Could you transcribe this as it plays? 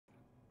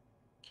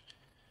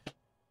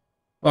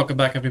Welcome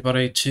back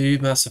everybody to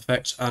Mass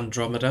Effect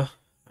Andromeda,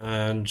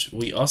 and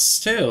we are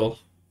still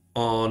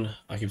on,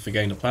 I keep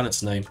forgetting the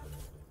planet's name,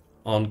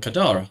 on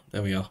Kadara.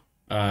 There we are.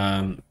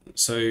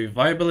 So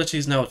viability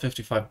is now at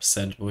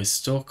 55%, but we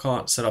still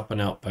can't set up an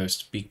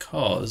outpost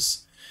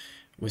because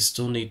we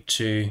still need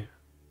to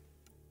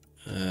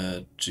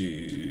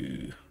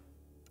do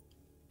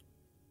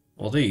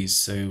all these.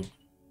 So I'm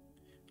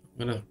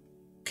going to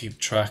keep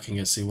tracking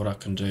it, see what I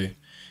can do.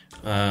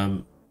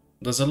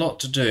 There's a lot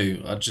to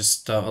do. A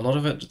lot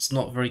of it's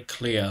not very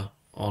clear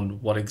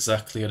on what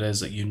exactly it is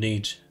that you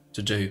need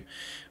to do.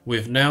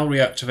 We've now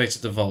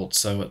reactivated the vault,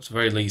 so at the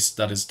very least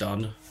that is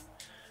done.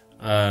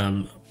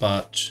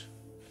 But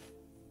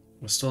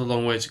we're still a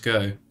long way to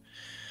go.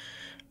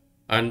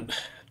 And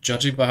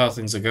judging by how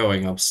things are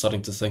going, I'm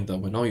starting to think that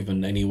we're not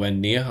even anywhere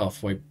near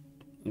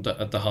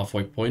at the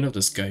halfway point of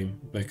this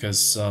game,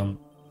 because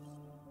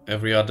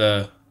every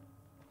other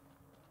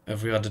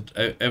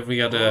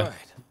Right.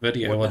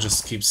 video I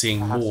just keep seeing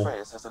Perhaps more.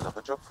 Reyes has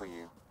another job for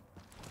you.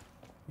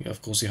 Yeah,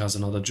 of course he has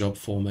another job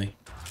for me.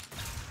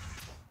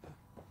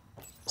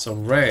 So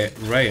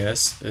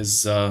Reyes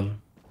is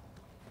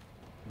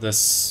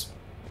this,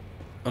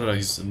 I don't know,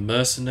 he's a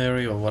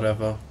mercenary or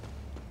whatever.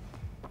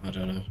 I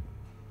don't know.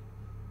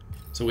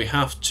 So we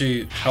have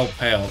to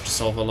help out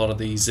solve a lot of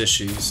these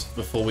issues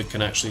before we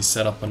can actually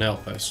set up an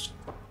outpost,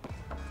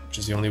 which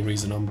is the only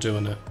reason I'm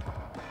doing it.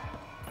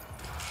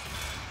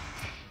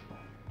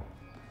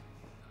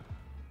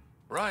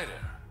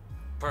 Ryder,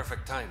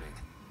 perfect timing.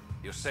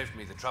 You saved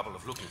me the trouble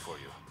of looking for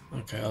you.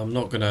 Okay, I'm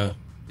not gonna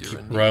You're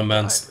in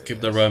keep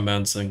the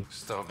romancing.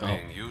 Stop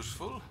being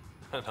useful,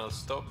 and I'll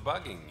stop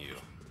bugging you.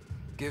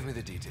 Give me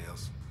the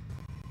details.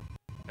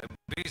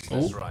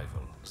 Business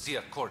rival,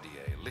 Zia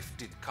Cordier,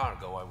 lifted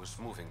cargo I was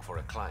moving for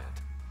a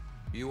client.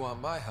 You want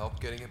my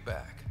help getting it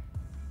back?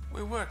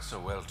 We worked so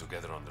well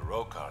together on the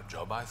Rokar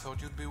job, I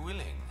thought you'd be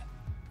willing.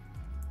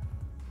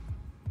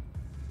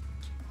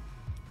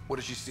 What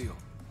did she steal?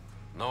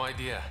 No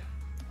idea.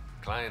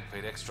 Client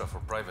paid extra for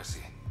privacy.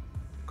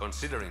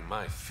 Considering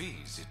my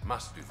fees, it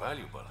must be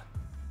valuable.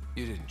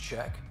 You didn't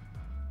check?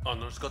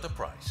 Honor's got a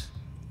price.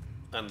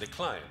 And the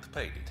client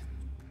paid it.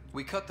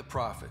 We cut the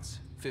profits,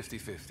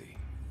 50-50.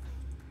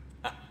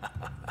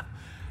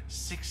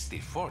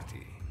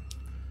 60-40.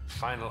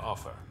 Final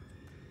offer.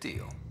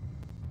 Deal.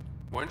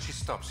 When she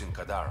stops in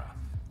Kadara,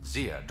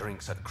 Zia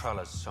drinks at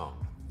Krala's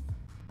song.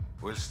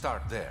 We'll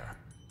start there.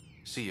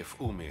 See if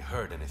Umi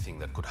heard anything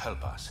that could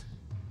help us.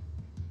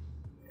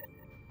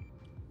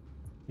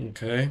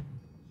 Okay.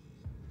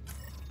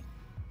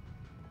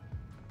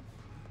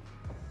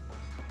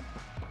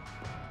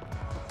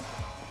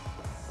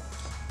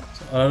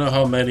 So I don't know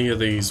how many of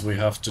these we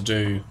have to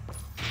do.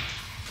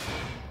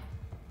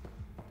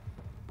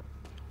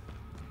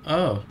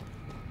 Oh.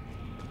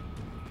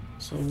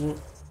 So what?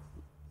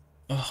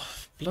 Oh,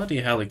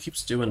 bloody hell, he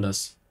keeps doing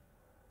this.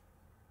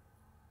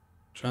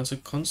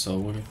 Transit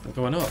console, we're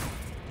going up.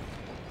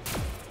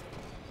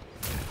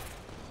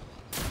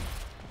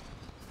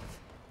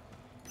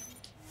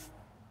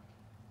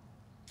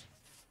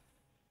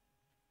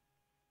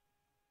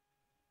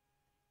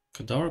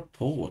 Kadara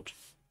Port.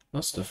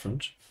 That's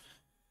different.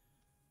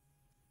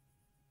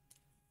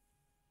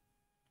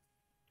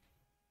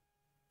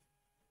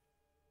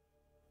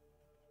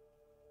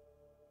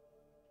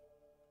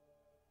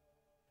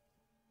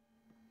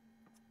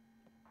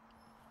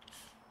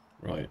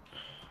 Right.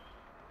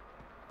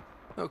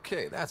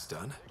 Okay, that's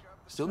done.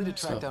 Still need to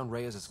track down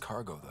Reyes'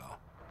 cargo, though.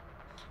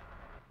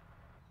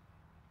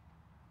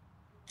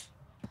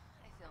 I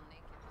feel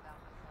naked without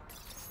my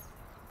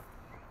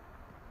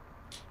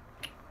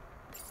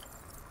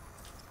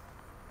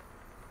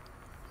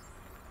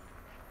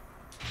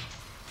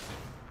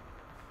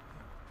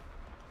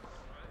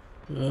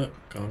phone.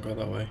 Can't go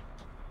that way.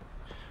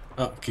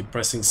 Oh, keep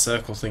pressing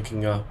circle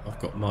thinking I've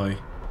got my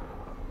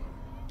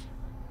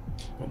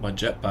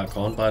jetpack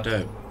on, but I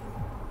don't.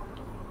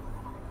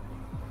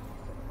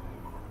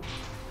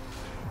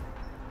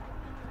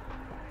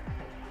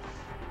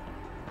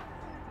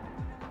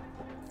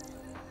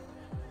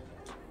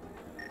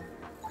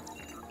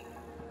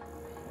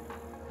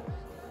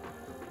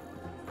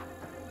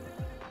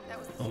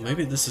 Oh,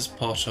 maybe this is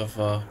part of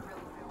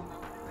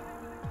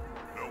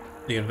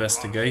the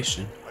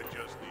investigation.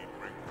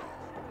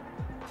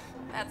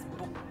 That's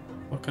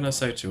What can I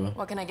say to her?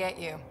 what can I get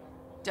you?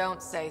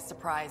 Don't say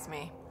surprise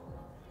me.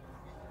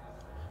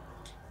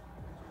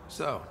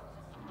 So,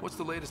 what's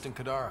the latest in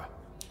Kadara?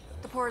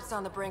 The port's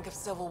on the brink of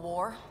civil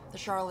war. The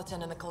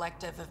Charlatan and the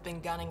Collective have been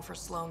gunning for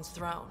Sloane's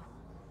throne.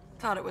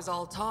 Thought it was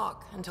all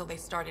talk until they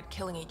started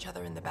killing each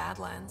other in the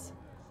Badlands.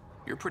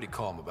 You're pretty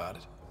calm about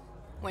it.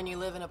 When you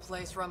live in a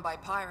place run by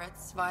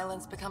pirates,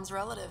 violence becomes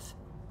relative.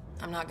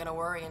 I'm not gonna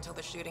worry until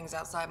the shooting's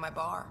outside my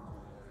bar.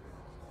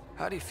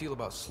 How do you feel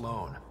about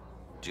Sloane?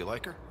 Do you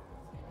like her?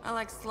 I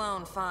like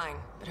Sloane fine,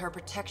 but her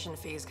protection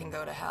fees can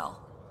go to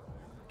hell.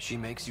 She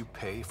makes you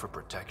pay for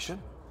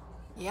protection?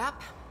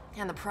 Yep,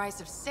 and the price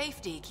of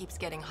safety keeps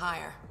getting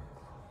higher.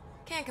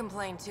 Can't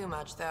complain too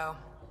much, though.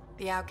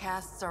 The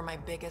outcasts are my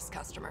biggest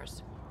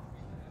customers.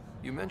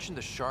 You mentioned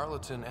the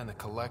charlatan and the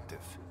collective.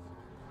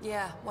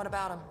 Yeah, what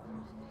about them?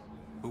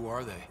 Who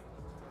are they?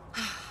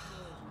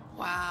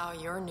 Wow,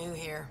 you're new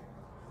here.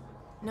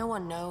 No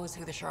one knows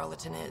who the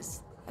charlatan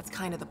is. That's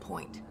kind of the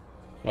point.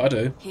 I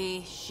do.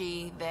 He,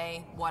 she,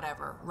 they,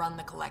 whatever, run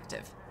the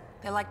collective.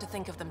 They like to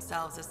think of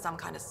themselves as some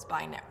kind of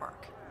spy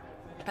network.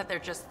 But they're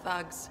just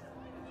thugs.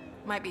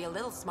 Might be a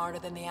little smarter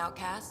than the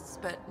outcasts,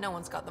 but no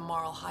one's got the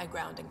moral high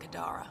ground in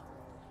Kadara.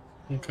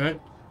 Okay.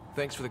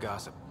 Thanks for the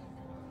gossip.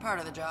 Part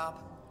of the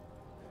job.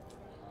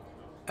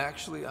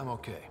 Actually, I'm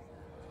okay.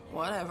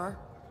 Whatever.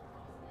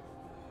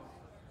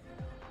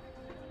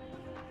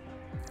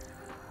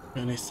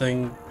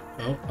 Anything?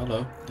 Oh,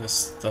 hello. There's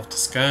stuff to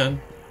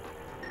scan.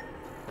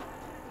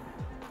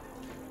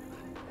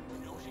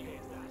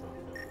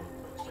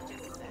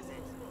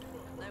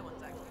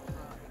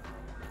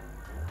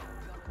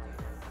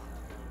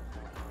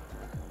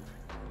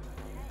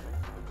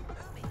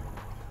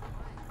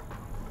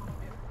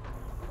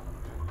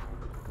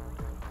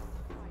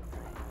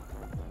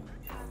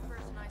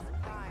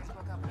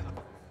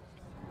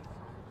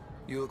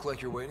 You look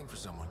like you're waiting for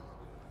someone.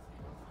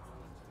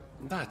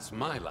 That's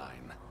my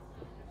line.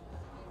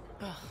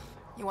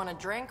 You want a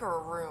drink or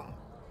a room?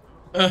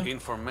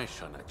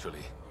 Information,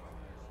 actually.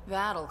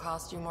 That'll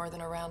cost you more than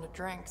a round of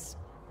drinks.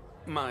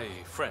 My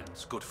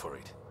friend's good for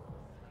it.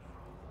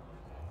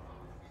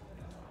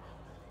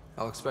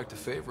 I'll expect a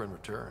favor in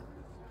return.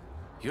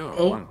 You're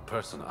Oh. one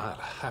person I'll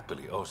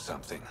happily owe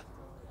something.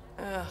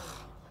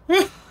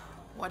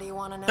 What do you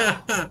want to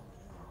know?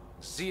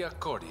 Zia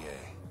Cordier.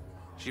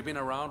 She been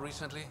around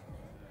recently?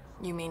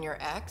 You mean your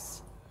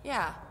ex?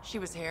 Yeah, she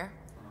was here.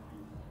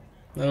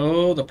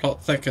 Oh, the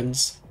plot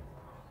thickens.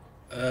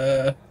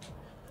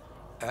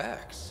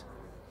 Ex?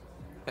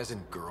 As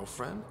in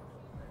girlfriend?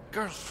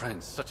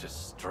 Girlfriend's such a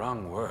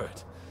strong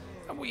word.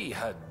 And we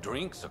had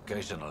drinks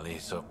occasionally,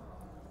 so...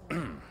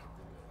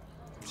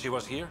 She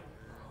was here?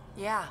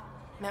 Yeah,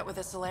 met with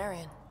a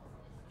Solarian.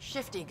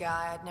 Shifty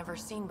guy I'd never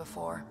seen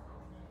before.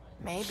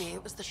 Maybe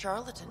it was the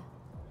charlatan.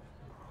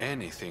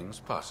 Anything's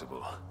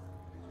possible.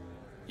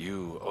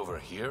 You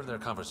overhear their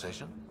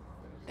conversation?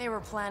 They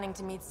were planning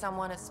to meet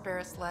someone at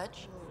Spirit's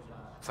Ledge.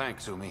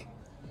 Thanks, Umi.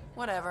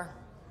 Whatever.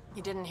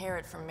 You didn't hear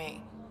it from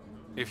me.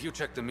 If you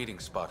check the meeting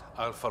spot,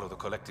 I'll follow the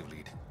collective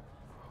lead.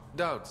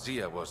 Doubt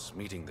Zia was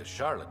meeting the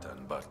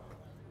charlatan, but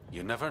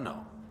you never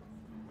know.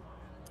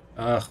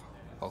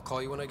 I'll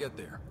call you when I get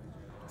there.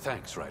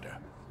 Thanks, Ryder.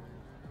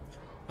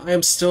 I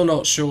am still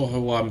not sure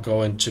who I'm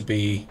going to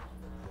be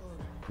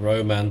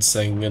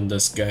romancing in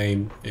this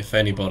game, if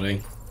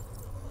anybody.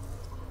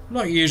 I'm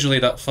not usually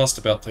that fussed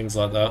about things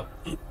like that.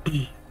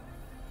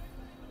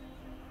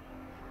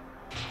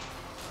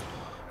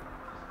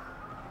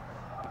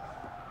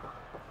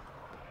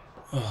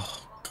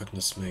 Oh,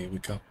 goodness me, we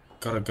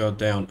gotta go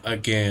down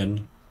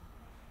again.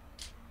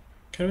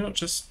 Can we not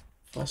just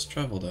fast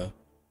travel there?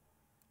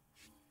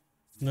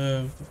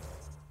 No.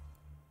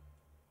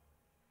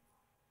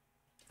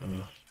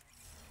 Oh.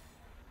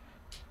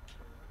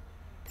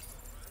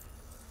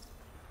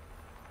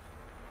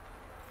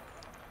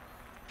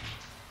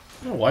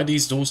 I don't know why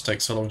these doors take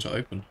so long to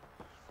open.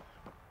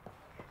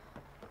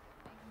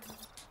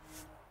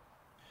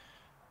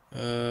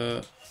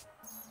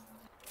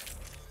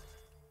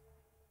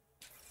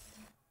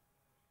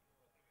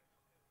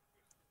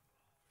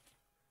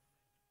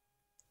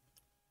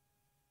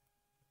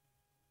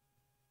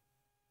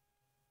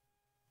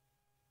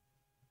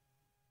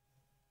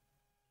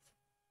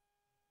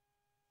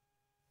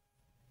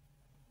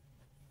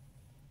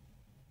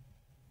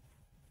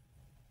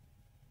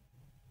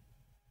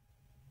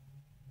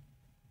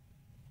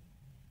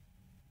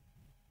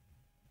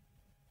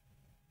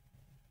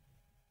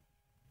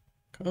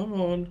 Come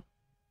on.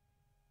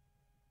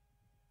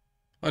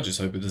 I just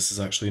hope that this is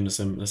actually in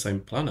the same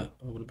planet.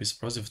 I wouldn't be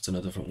surprised if it's in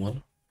a different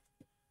one.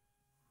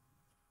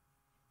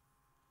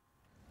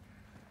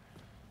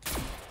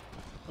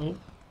 Oh,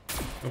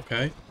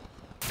 okay.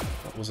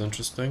 That was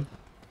interesting.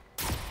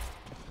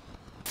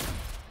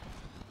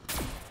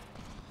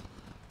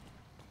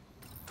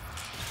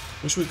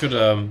 Wish we could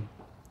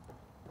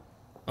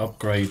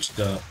upgrade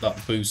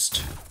that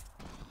boost.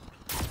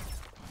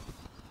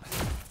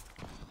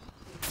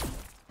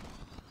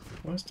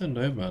 Why is the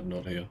Nomad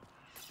not here?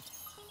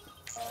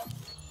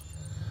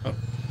 Oh.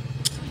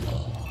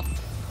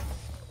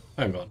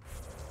 Hang on.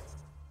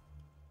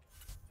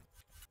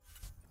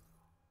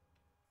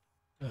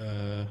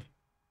 I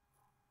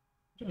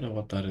don't know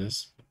what that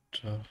is,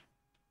 but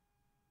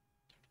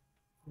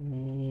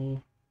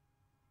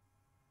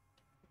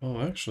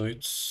oh, actually,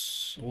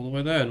 it's all the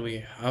way there, and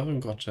we haven't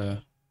got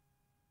a...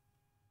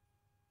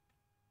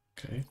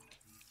 Okay.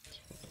 Let's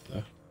put that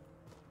there.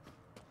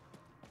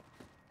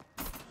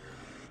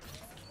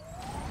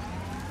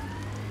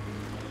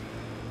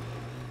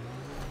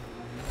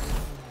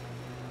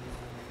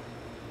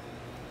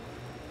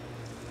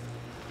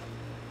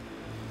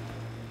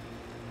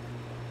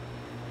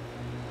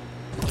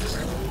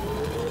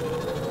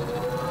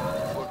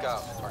 Look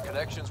out. Our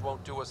connections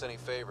won't do us any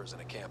favors in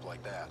a camp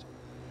like that.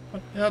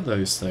 What are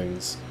those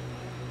things?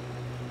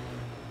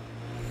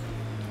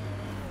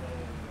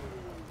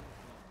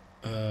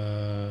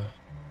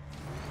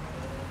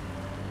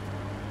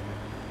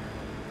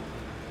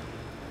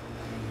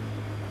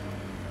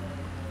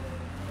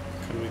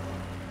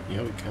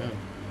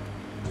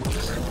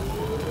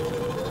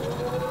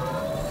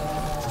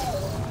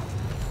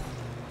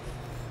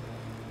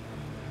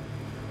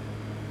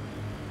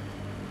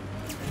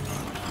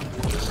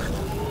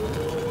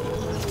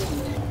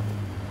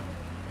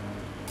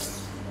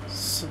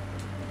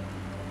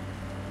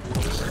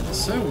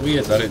 It's so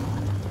weird that it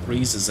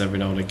freezes every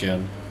now and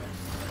again.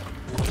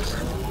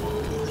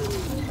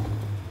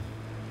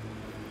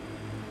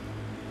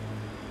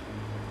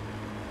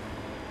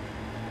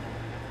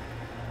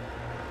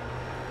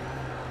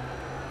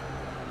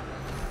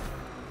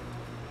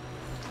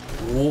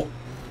 Whoa.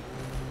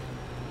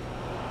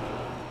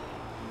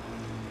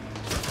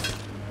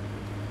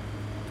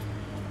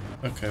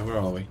 Okay, where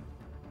are we?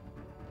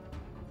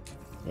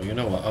 Well, you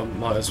know what, I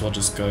might as well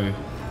just go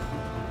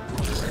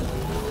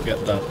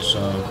get that,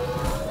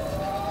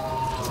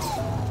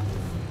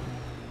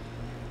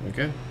 there we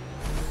go.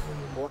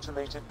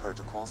 Automated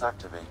protocols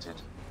activated.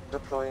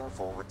 Deploying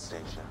forward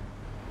station.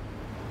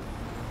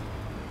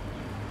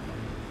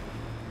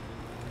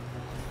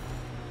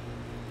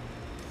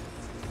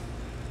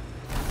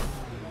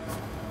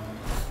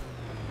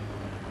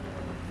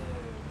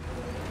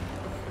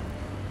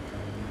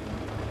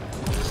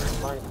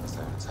 Mining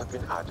zones have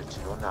been added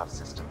to your nav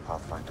system,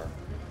 Pathfinder.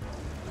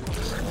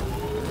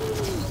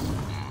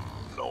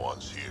 No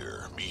one's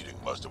here. Meeting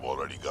must have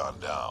already gone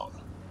down.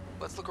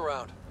 Let's look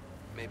around.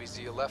 Maybe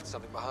Zia left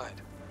something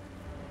behind.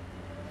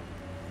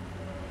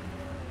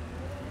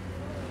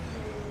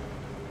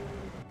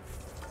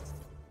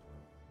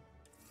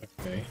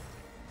 Okay.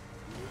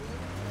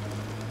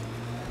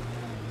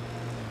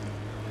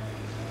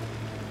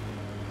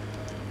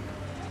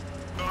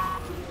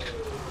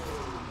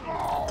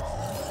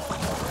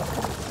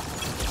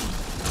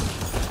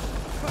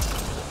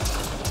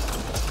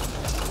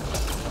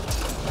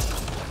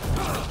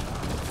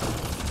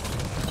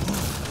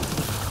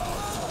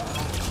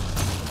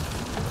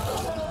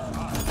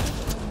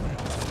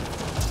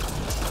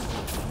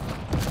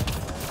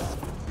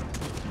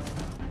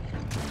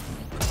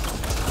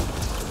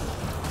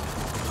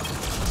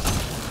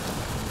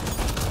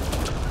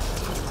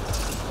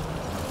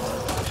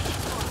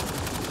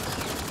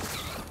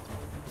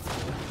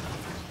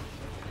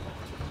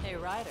 Hey,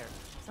 Ryder.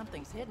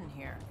 Something's hidden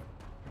here.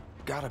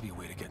 Gotta be a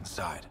way to get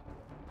inside.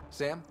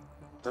 Sam?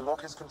 The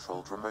lock is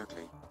controlled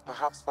remotely,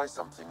 perhaps by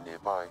something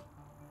nearby.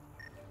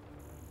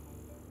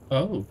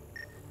 Oh.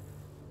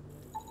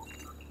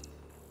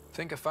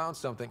 Think I found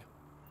something.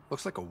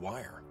 Looks like a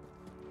wire.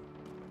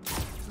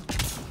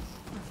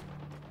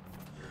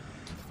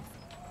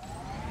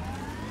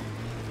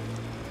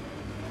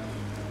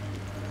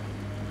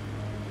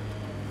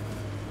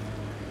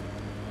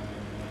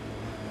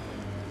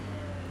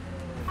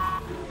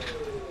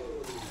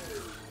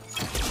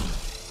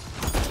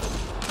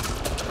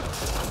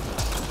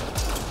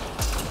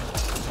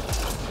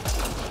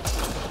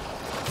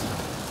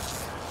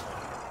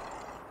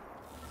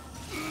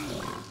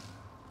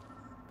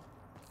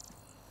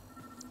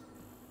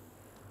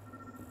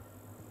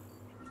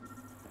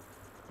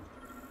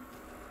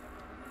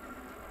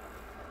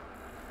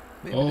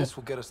 Maybe this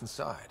will get us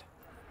inside.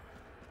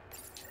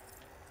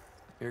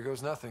 Here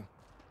goes nothing.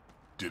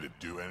 Did it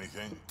do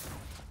anything?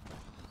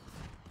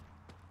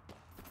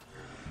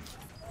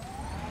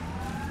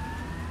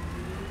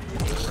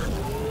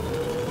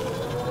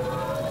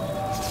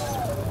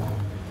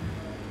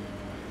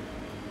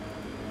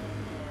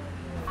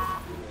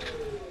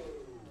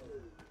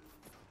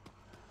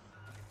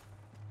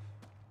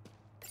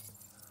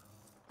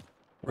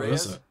 What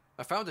is it?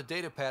 I found a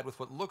data pad with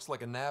what looks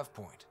like a nav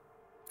point.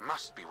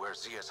 Must be where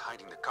Zia's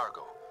hiding the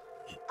cargo.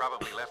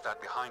 Probably left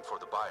that behind for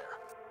the buyer.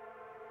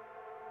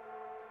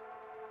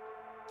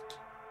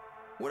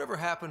 Whatever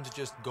happened to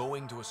just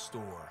going to a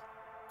store?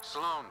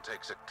 Sloan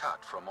takes a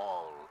cut from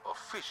all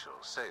official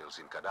sales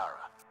in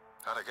Kadara.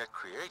 Gotta get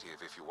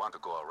creative if you want to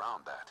go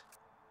around that.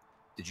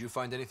 Did you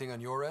find anything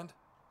on your end?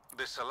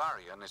 The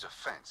Salarian is a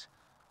fence.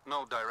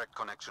 No direct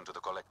connection to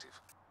the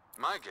collective.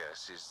 My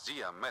guess is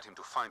Zia met him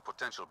to find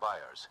potential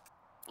buyers.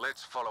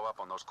 Let's follow up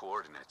on those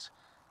coordinates.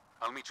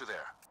 I'll meet you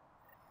there.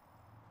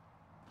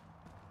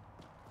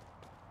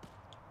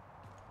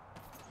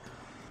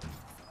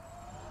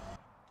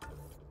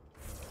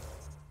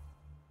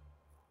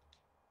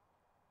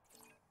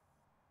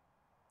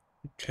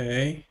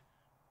 Okay.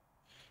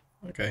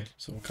 Okay,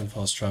 so we can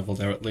fast travel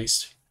there at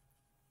least.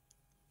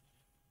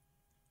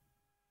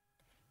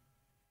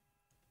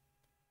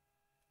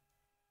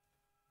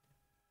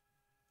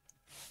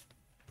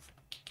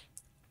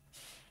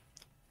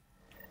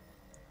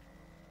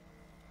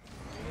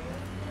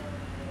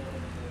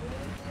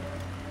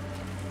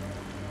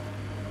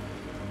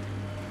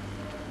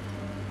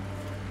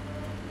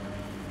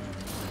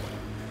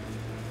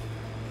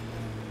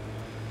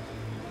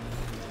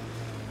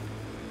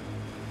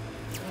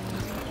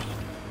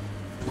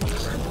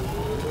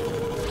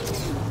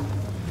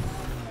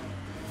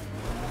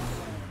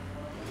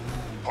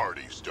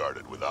 Party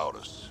started without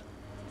us.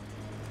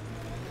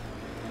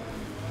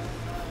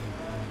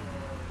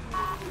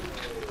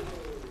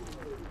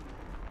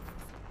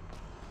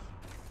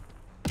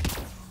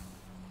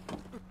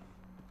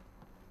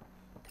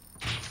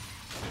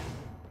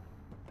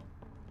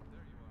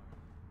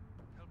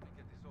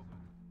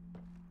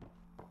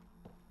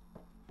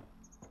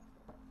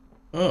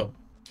 Oh.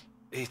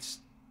 It's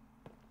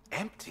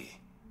empty.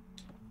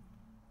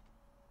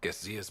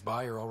 Guess Zia's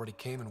buyer already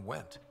came and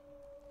went.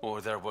 Or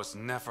there was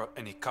never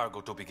any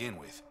cargo to begin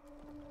with.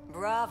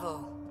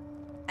 Bravo.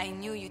 I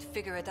knew you'd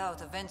figure it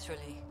out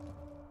eventually.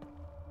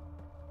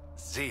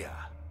 Zia.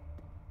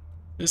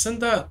 Isn't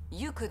that?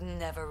 You could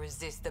never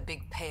resist the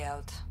big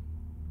payout.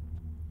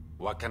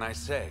 What can I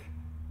say?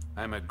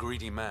 I'm a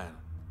greedy man.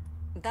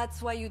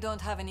 That's why you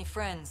don't have any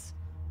friends.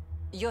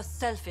 You're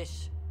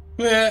selfish.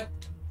 Yeah.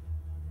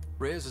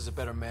 Reyes is a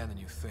better man than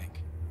you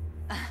think.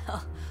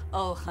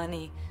 Oh,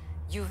 honey.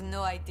 You've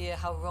no idea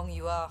how wrong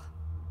you are.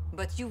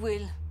 But you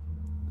will.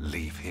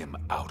 Leave him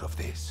out of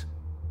this.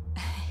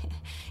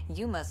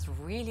 You must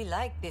really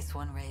like this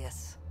one,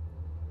 Reyes.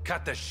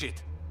 Cut the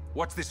shit!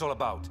 What's this all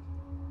about?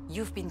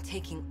 You've been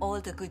taking all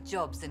the good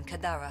jobs in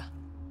Kadara.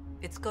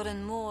 It's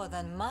gotten more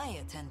than my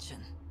attention.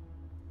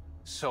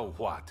 So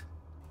what?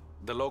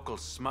 The local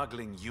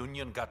smuggling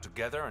union got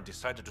together and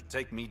decided to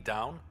take me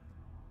down?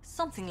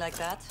 Something like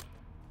that.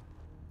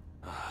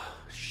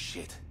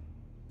 Shit.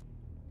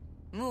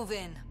 Move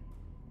in.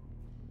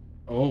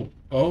 Oh,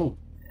 oh.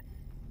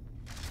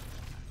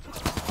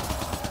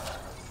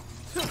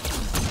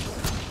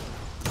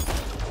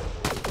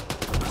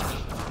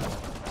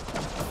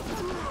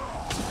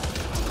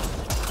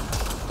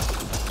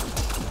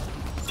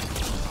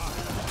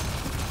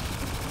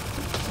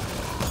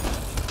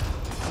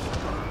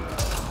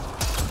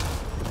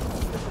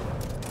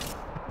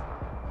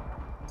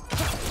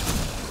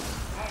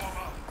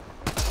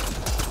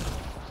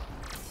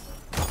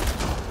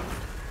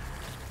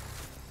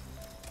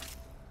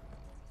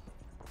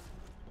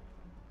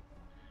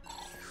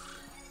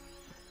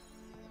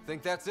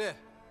 Think that's it?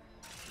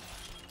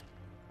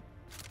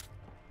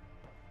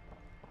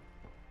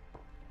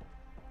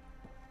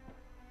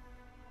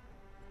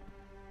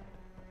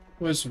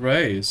 Where's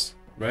Reyes?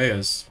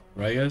 Reyes?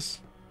 Reyes?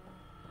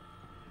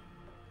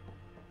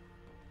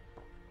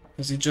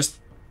 Is he just...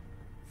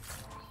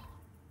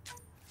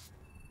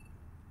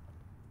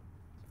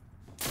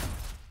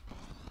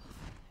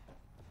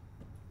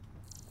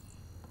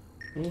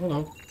 Oh,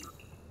 hello.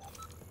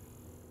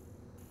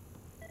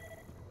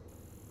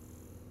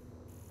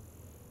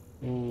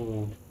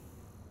 Oh.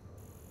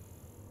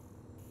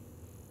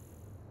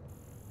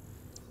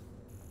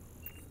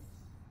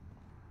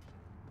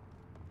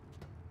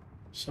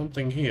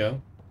 Something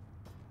here.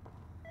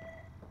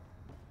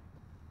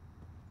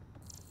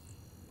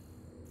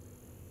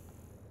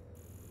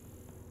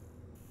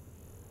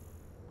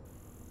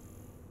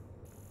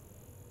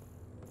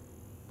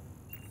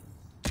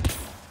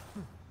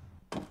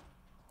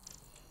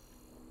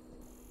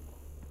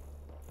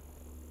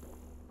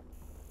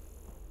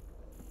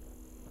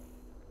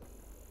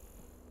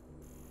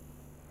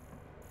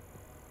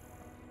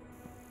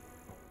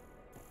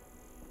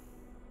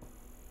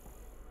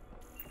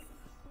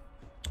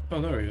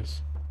 Oh, there he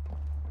is.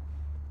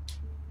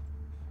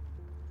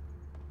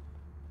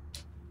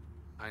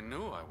 I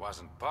knew I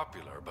wasn't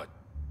popular, but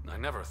I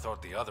never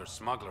thought the other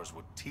smugglers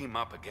would team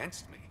up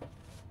against me.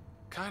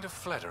 Kind of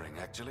flattering,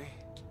 actually.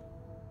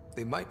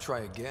 They might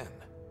try again.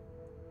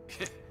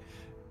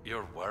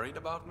 You're worried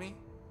about me?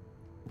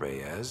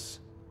 Reyes?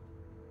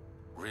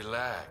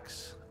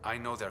 Relax. I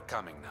know they're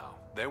coming now.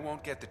 They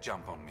won't get the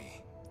jump on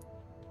me.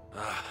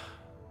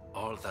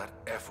 All that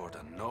effort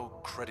and no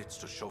credits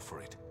to show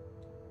for it.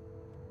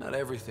 Not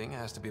everything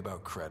has to be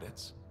about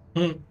credits.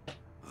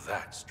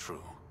 That's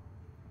true.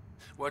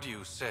 What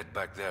you said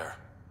back there,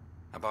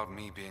 about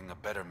me being a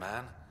better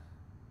man,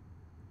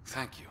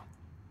 thank you.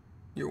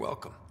 You're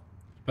welcome.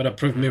 Better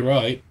prove me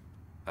right.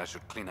 I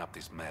should clean up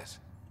this mess.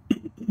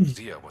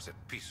 Zia was a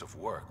piece of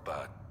work,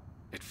 but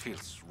it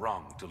feels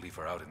wrong to leave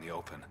her out in the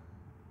open.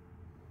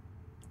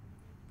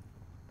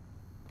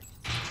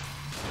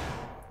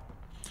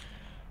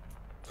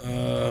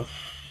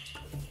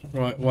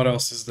 Right, what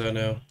else is there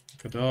now?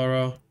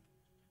 Kadara.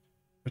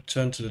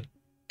 Return to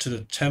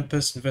the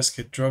Tempest,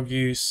 investigate drug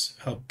use,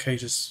 help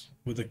Catus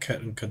with the Kett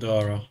and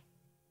Kadara.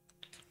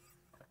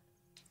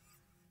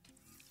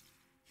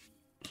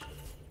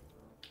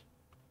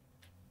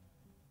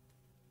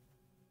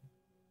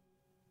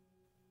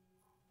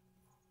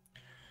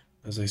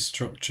 There's a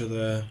structure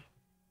there.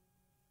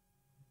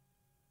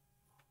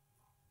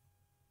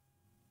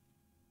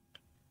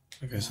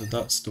 Okay, so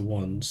that's the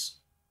ones.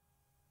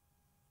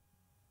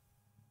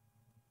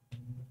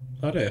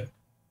 Is that it?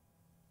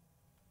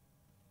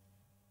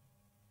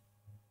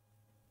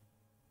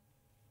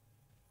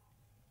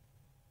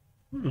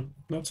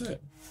 That's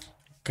it.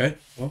 Okay,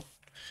 well,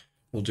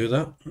 we'll do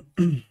that.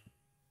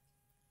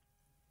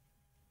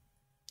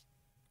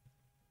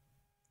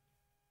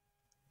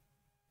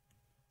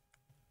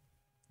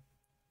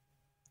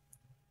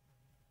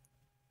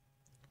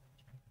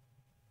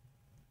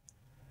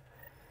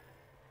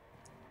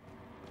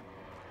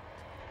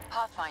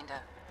 Pathfinder,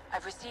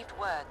 I've received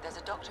word there's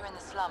a doctor in the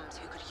slums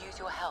who could use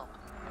your help.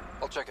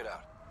 I'll check it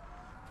out.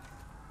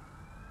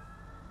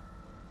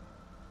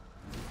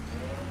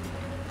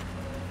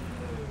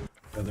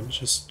 Let me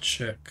just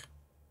check.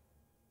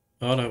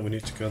 Oh no, we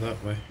need to go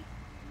that way.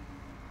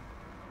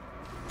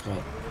 Come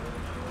on.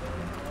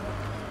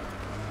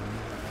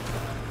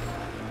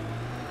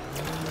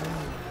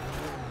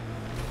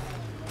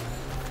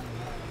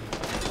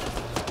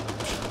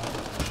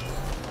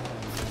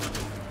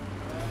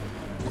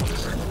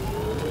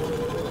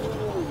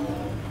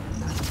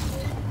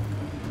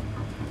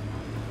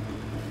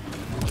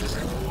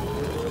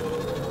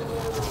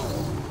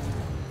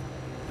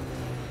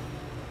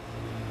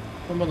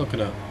 What am I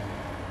looking at?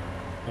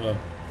 Oh.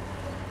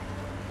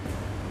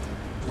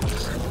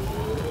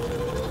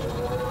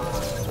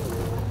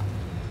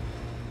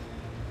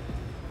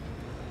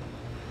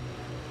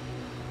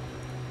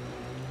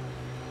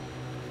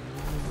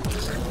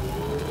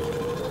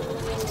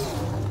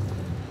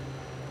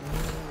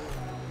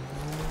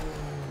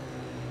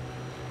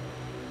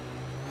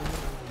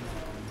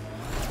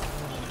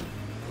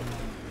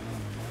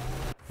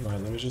 Right,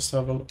 let me just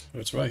have a look.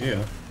 It's right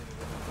here.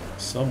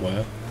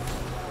 Somewhere.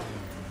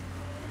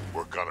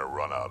 We're gonna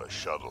run out of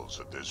shuttles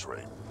at this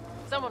rate.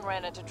 Someone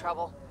ran into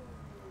trouble.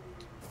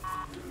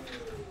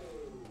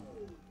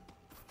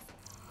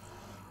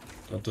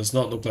 That does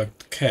not look like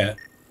the Kett.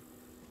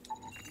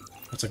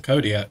 That's a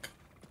Kodiak.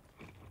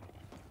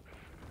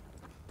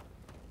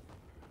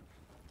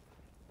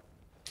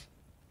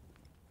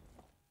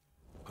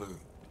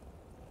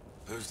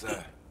 Who's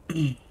there?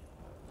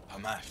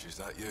 Hamash, is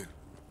that you?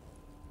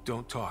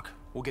 Don't talk.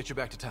 We'll get you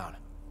back to town.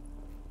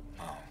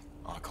 No,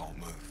 I can't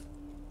move.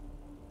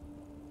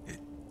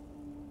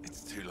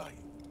 It's too late.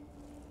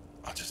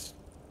 I just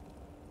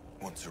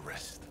want to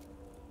rest.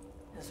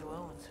 His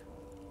wounds.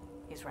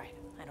 He's right.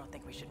 I don't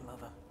think we should move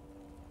him.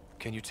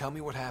 Can you tell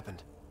me what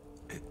happened?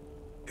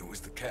 It was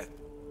the Kett.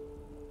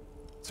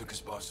 Took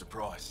us by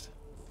surprise.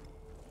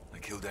 They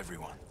killed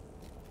everyone.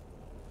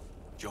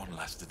 John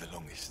lasted the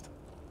longest.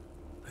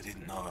 They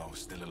didn't know I was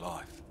still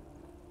alive.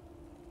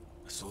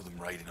 I saw them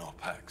raiding our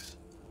packs.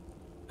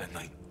 Then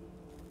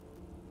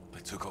they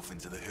took off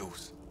into the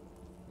hills.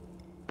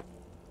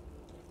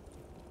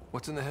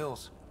 What's in the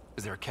hills?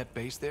 Is there a Kett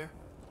base there?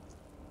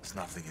 There's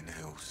nothing in the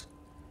hills.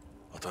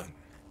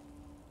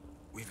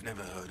 We've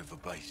never heard of a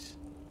base.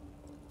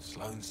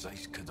 Sloan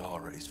says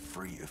Kadara is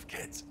free of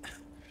Kett.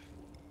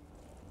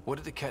 What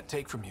did the Kett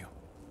take from you?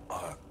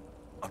 I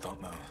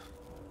don't know.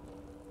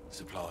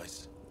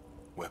 Supplies,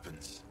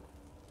 weapons,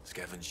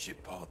 scavenged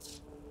ship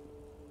parts.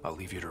 I'll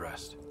leave you to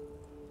rest.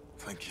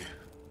 Thank you.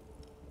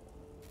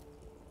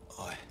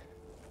 I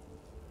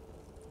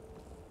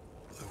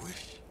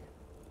wish.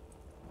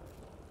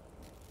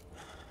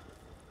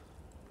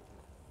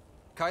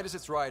 Kite,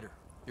 it's Ryder.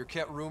 Your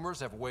Kett rumors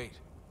have weight.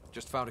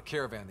 Just found a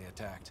caravan they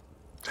attacked.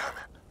 Damn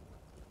it.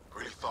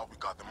 Really thought we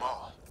got them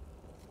all.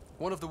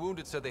 One of the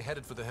wounded said they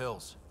headed for the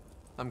hills.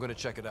 I'm gonna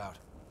check it out.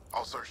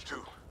 I'll search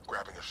too.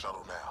 Grabbing a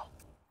shuttle now.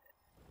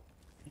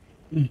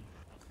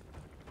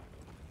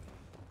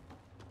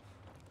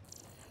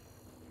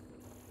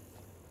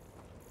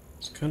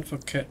 Scan for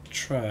Kett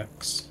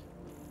tracks.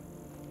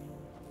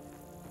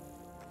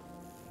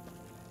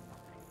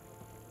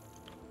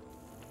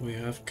 We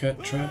have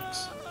Kett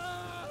tracks.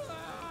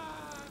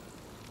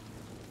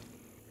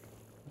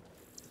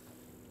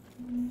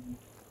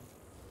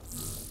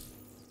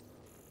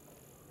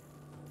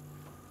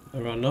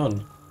 There are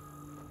none.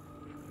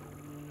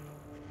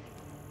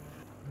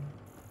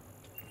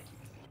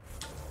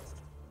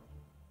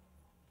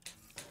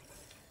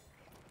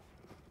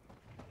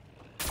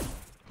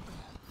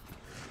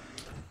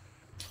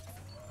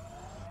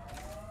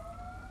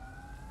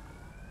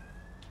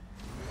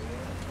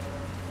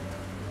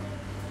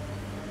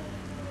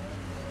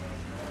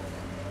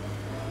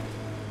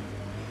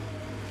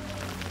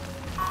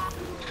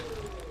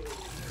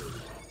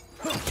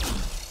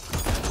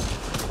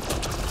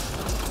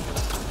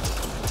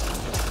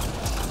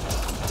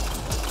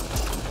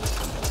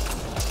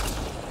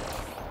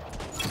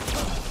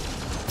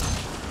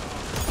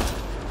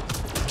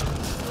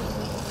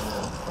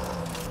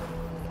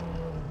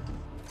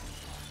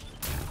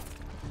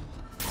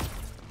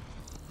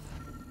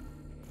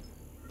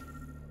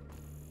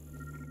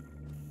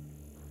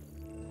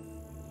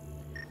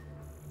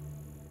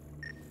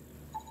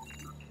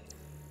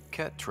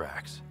 Kett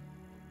tracks.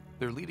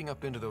 They're leading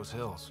up into those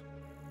hills.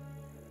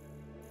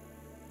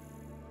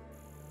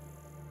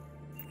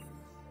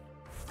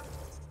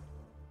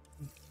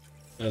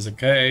 There's a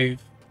cave.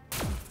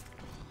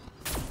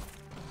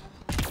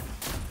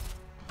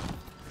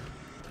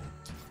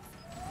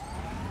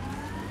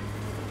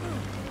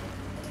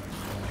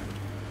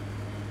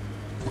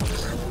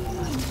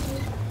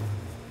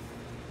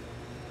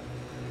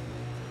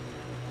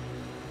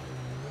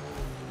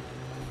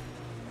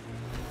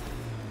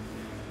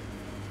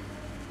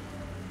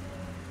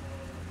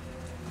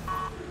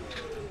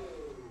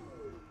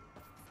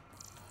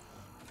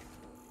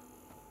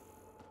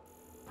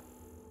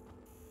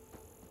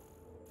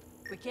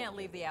 We can't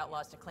leave the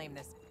outlaws to claim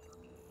this.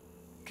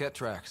 Kett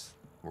tracks.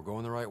 We're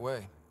going the right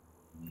way.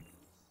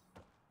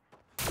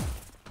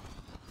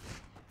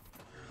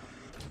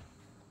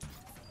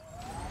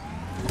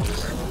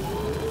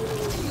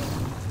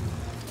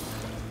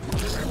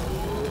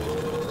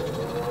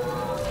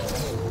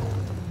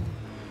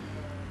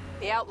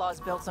 The outlaws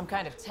built some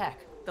kind of tech.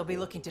 They'll be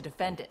looking to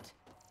defend it.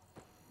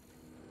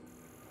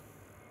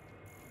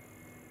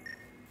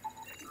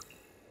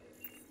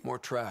 More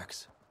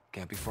tracks.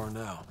 Can't be far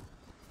now.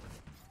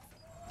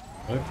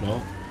 Hope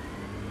not.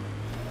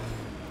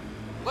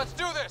 Let's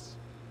do this!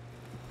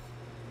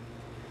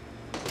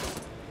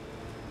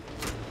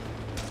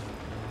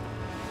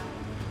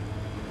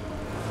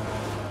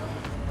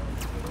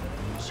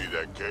 See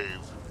that cave?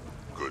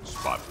 Good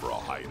spot for a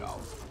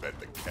hideout. Bet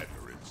the Kett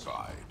are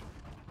inside.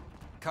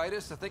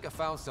 Titus, I think I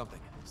found something.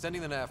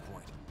 Sending the nav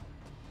point.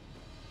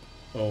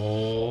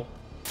 Oh.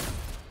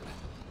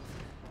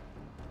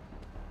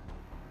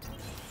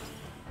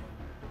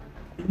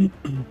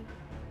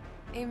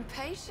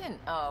 Impatient,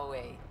 are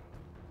we?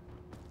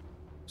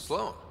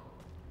 Sloan,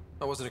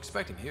 I wasn't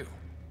expecting you.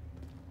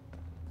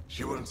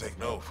 She wouldn't take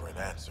no for an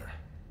answer.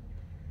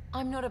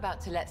 I'm not about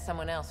to let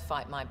someone else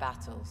fight my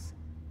battles.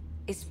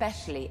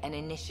 Especially an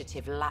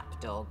initiative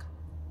lapdog.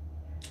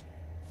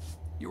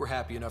 You were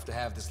happy enough to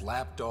have this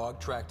lapdog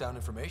track down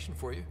information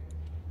for you.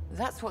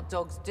 That's what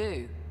dogs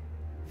do.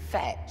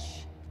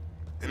 Fetch.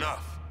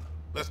 Enough.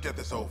 Let's get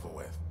this over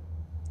with.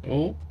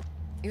 Oh.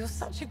 You're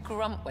such a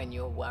grump when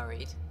you're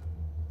worried.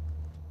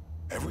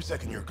 Every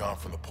second you're gone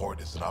from the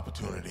port is an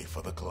opportunity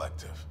for the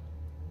collective.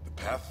 The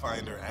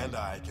Pathfinder and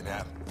I can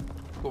have...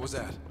 What was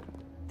that?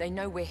 They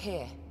know we're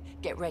here.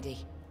 Get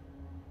ready.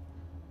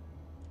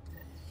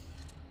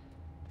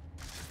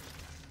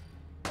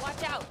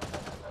 Watch out!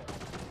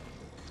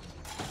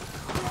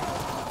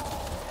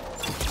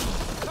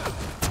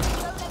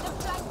 Don't let them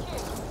flank you!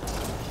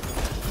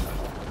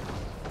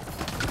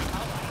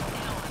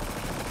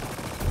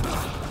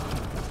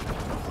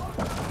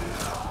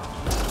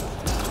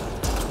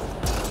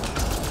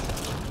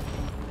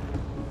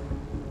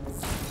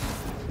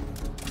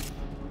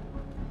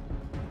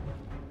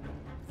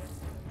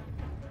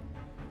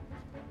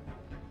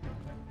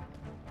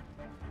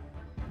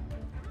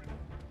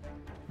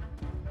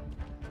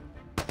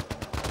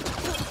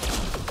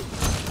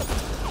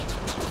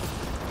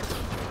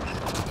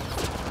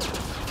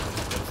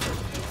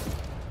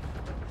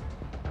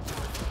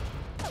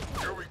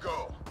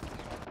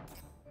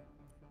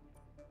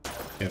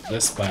 Give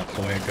this bad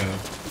boy a go.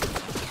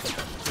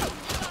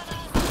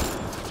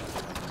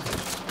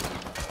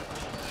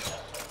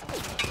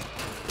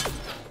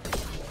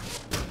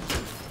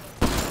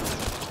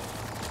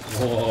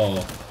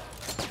 Whoa.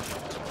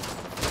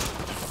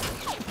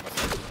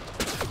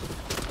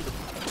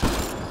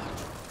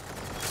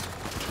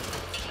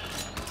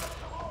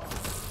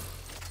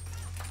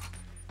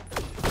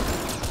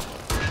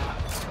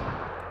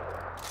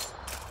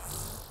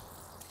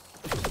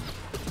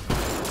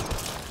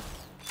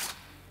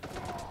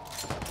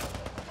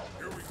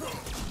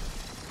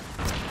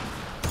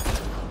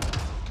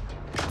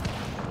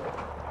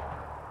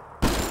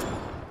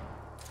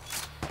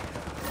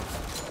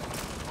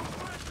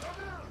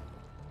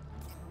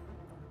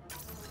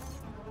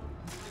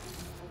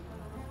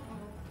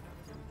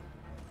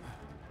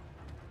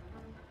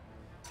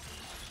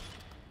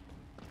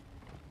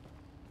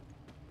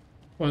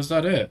 Well, is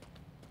that it?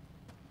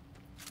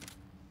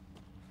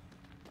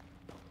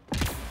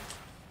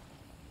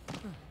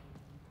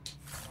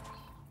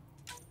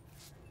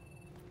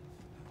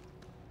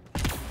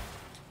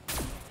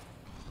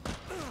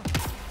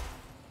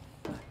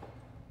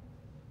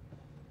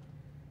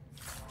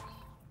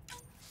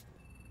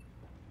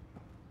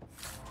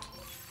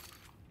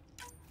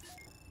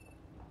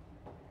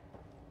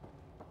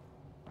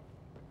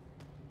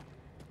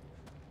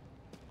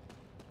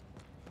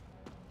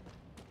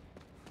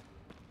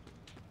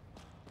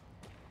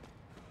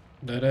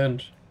 Dead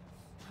end.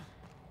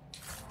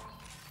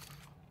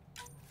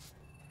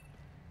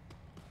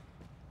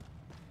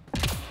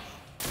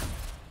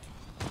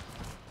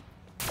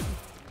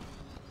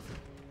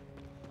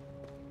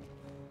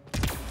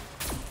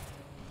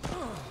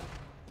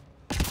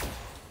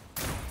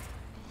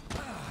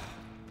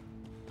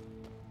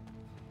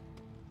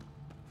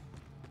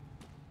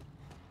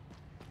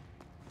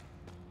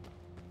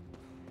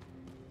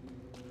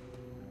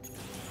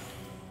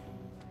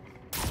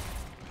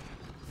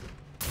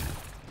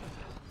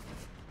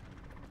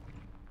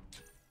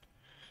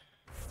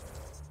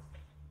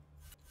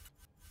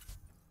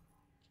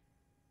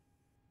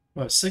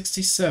 Right,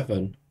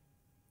 67.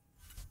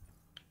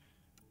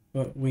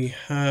 But we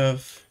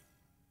have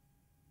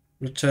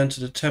returned to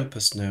the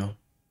Tempest now.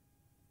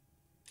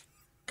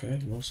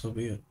 Okay, well, so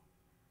be it.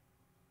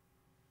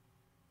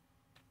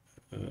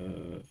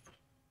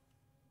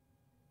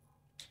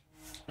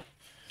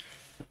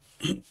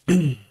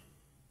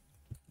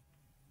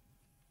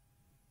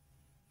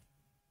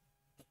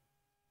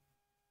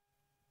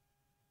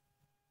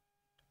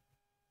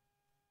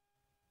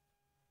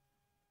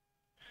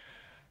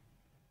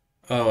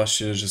 Oh, I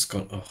should have just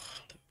gone. Oh.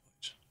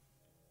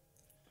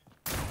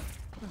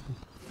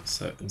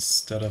 So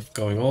instead of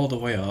going all the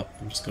way up,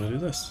 I'm just going to do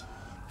this.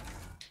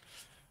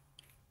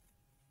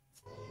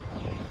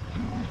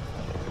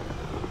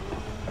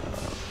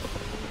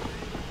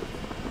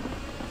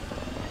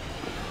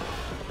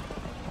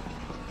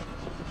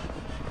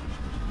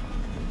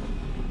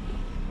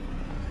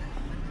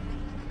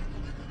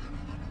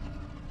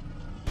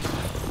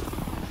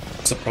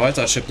 Surprised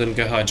that ship didn't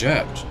get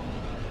hijacked,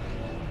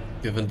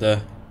 given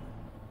the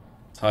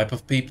type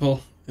of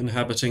people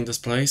inhabiting this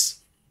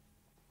place.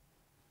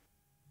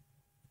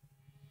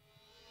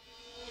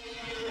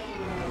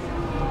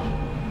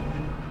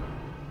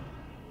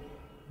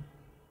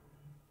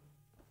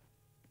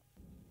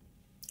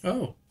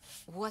 Oh,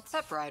 What's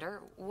up,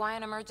 Ryder? Why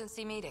an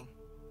emergency meeting?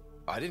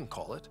 I didn't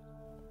call it.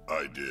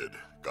 I did.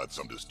 Got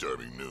some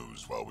disturbing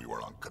news while we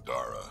were on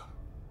Kadara.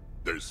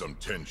 There's some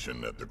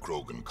tension at the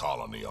Krogan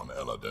colony on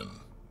Eladin.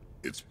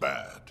 It's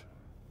bad.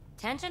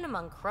 Tension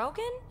among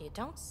Krogan? You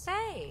don't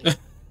say.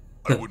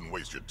 I wouldn't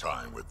waste your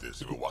time with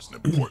this if it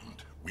wasn't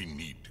important. We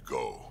need to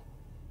go.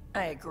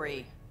 I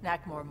agree.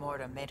 Nakmor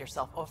Morta made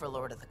herself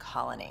overlord of the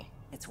colony.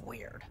 It's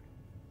weird.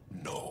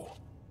 No.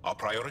 Our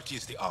priority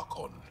is the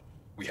Archon.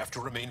 We have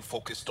to remain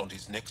focused on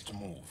his next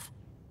move.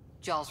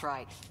 Jall's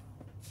right.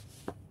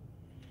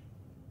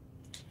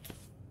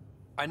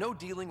 I know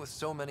dealing with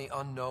so many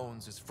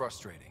unknowns is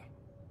frustrating,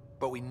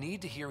 but we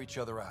need to hear each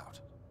other out.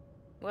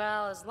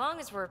 Well, as long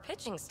as we're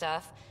pitching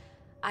stuff,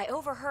 I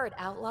overheard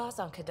outlaws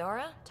on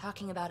Kadara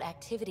talking about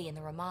activity in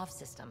the Ramov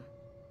system.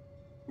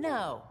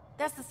 No,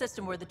 that's the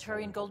system where the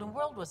Turian Golden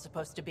World was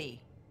supposed to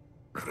be.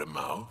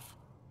 Remov?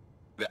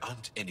 There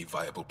aren't any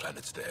viable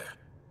planets there.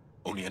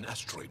 Only an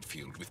asteroid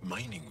field with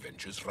mining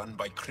ventures run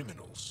by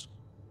criminals.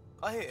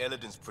 I hear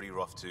Eladin's pretty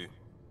rough too.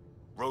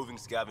 Roving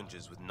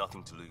scavengers with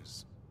nothing to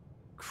lose.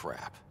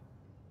 Crap.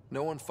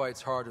 No one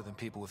fights harder than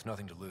people with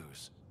nothing to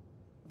lose.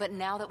 But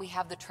now that we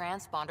have the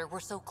transponder, we're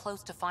so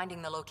close to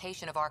finding the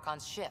location of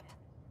Archon's ship.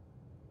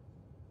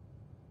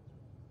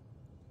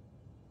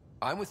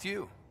 I'm with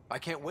you. I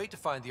can't wait to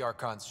find the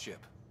Archon's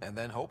ship. And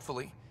then,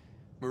 hopefully,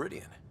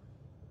 Meridian.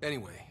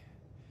 Anyway,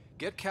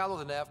 get Callow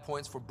the nav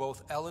points for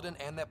both Eladin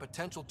and that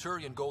potential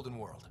Turian Golden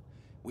World.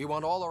 We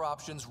want all our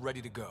options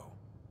ready to go.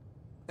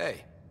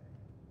 Hey,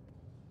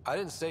 I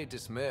didn't say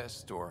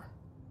dismissed or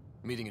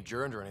meeting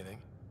adjourned or anything.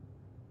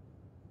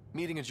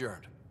 Meeting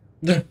adjourned.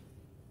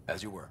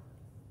 As you were.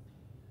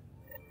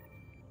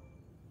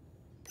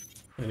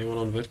 Anyone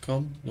on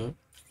VidCom? No.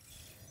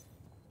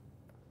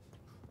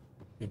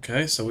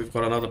 Okay, so we've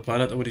got another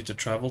planet that we need to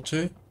travel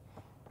to.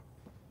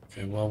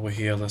 Okay, while we're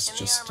here, let's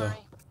just... Okay,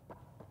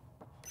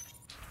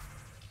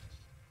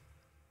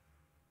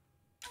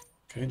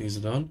 these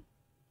are done.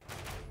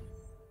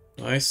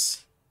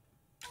 Nice.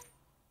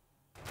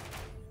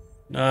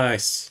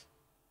 Nice.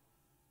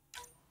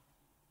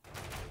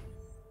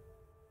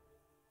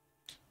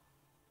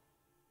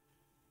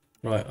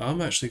 Right,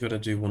 I'm actually going to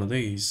do one of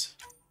these.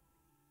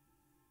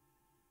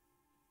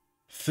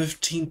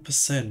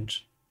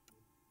 15%.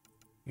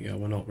 Yeah,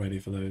 we're not ready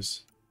for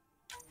those.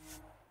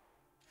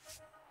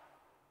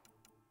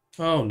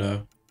 Oh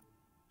no.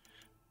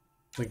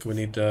 I think we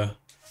need Oh,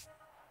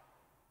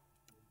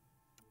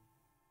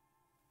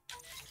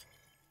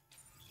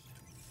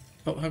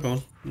 hang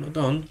on. I'm not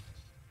done.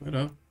 Wait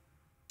up.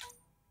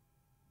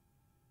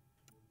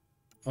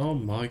 Oh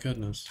my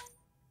goodness.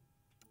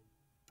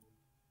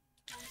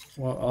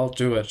 Well, I'll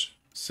do it.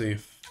 See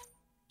if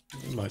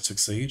it might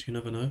succeed. You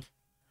never know.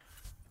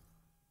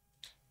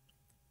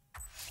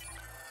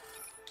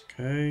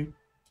 Okay.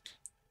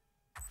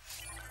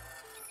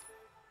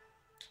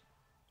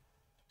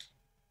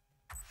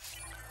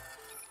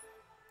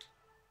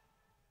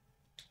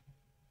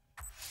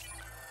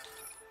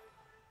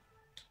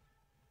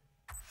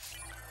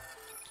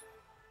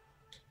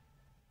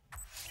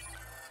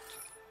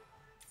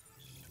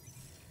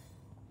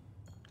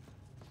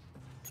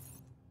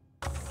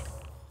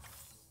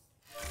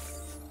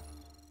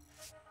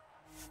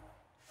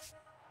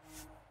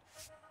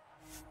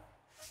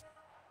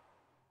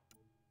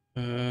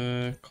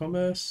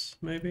 Commerce,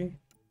 maybe?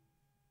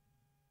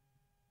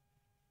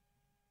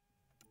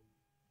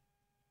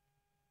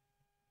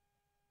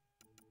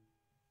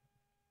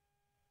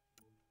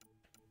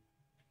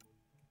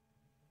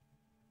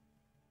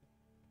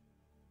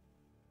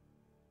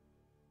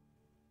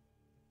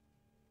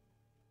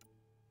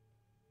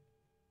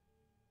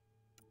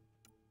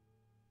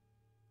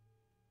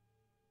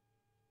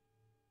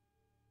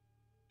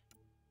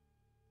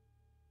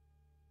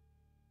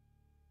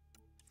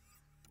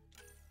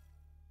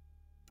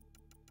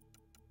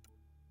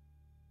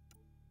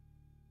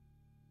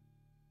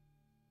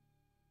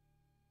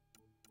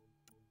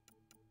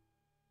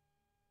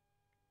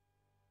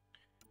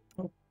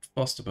 Not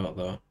fussed about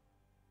that.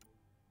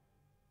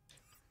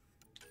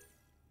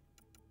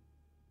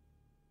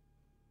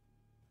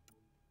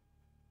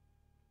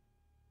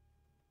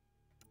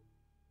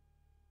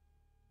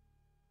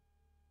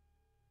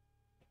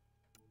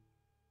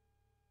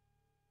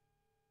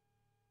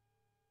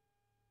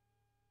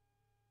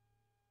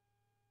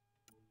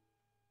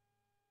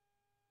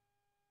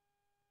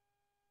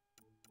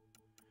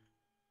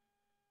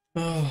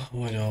 Oh,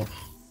 why not? I'm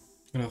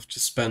gonna have to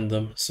spend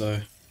them,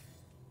 so...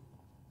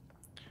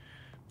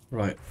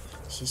 Right,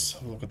 let's just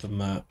have a look at the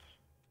map.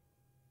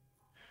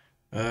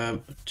 I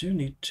do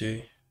need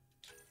to...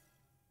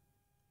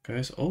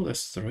 Guys, oh,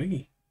 there's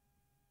 3.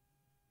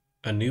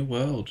 A new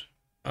world.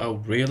 Oh,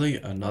 really?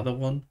 Another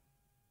one?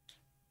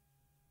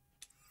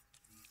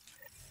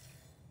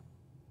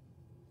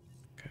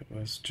 Okay,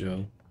 where's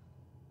Jill?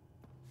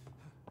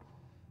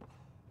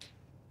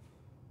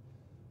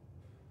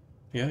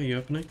 Yeah, you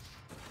opening?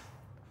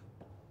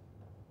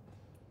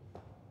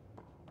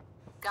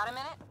 Got a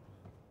minute?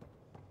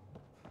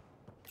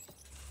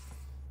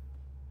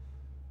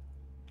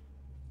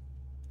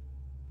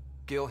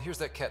 Gil, here's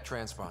that Kett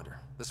transponder.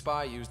 The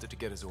spy used it to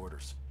get his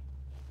orders.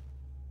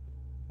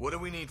 What do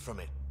we need from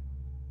it?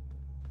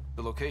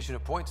 The location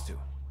it points to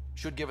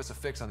should give us a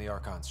fix on the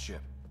Archon's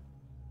ship.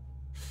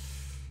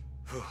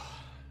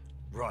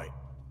 Right.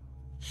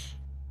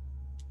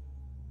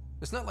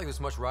 It's not like there's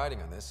much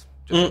riding on this.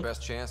 Just our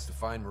best chance to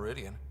find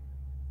Meridian.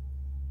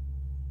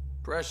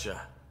 Pressure.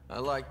 I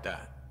like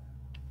that.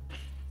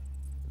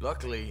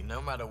 Luckily,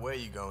 no matter where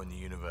you go in the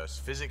universe,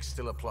 physics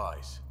still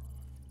applies.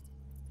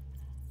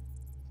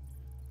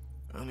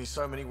 Only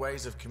so many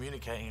ways of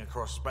communicating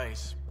across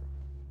space.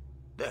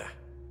 There.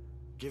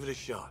 Give it a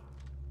shot.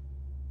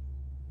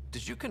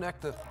 Did you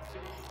connect the...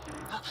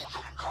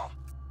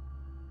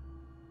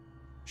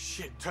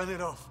 Shit, turn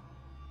it off.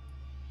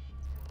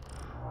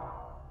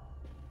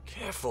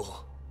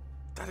 Careful.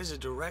 That is a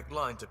direct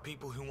line to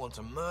people who want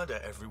to murder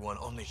everyone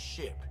on this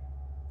ship.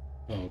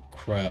 Oh,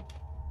 crap.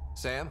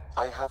 Sam?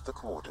 I have the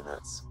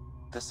coordinates.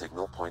 The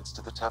signal points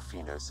to the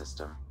Tafino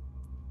system.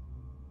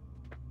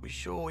 We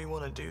sure we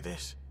want to do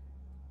this?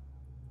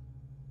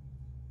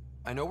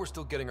 I know we're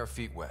still getting our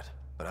feet wet,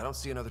 but I don't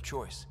see another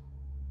choice.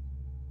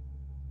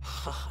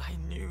 I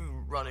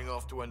knew running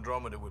off to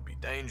Andromeda would be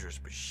dangerous,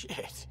 but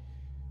shit.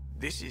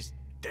 This is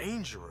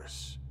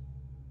dangerous.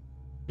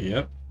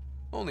 Yep.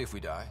 Only if we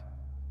die.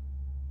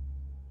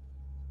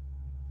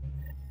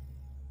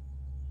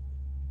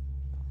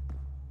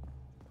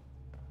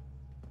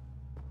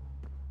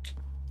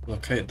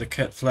 Locate the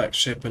Kett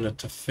flagship in a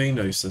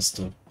Tafino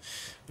system.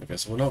 Okay,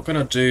 so we're not going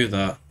to do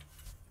that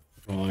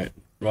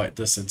right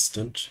this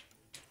instant.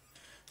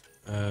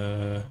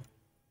 Okay,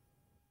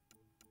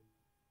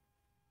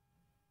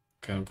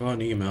 I've got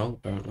an email,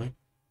 apparently.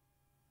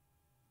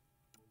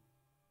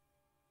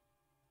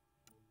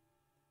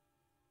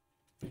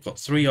 We've got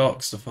 3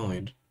 arcs to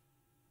find.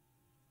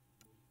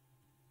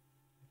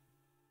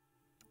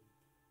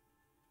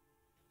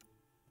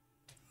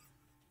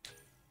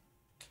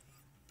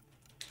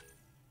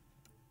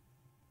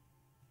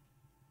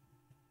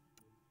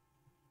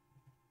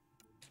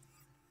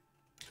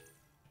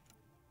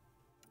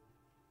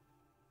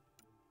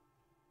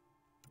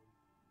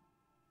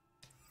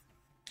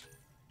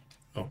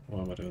 Oh,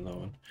 why am I doing that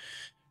one?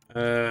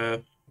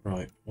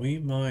 Right, we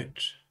might...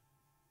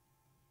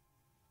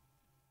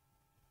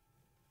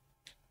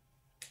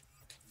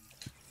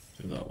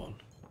 do that one.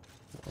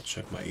 I'll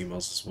check my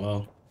emails as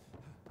well.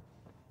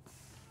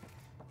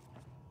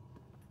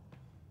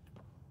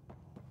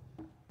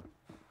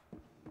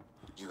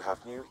 You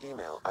have new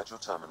email at your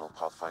terminal,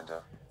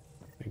 Pathfinder.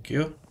 Thank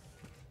you.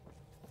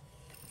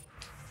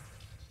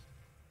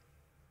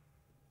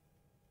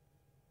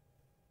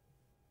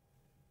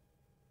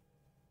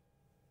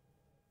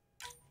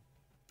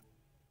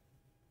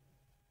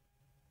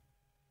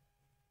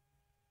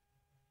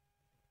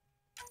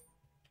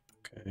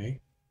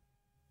 Okay.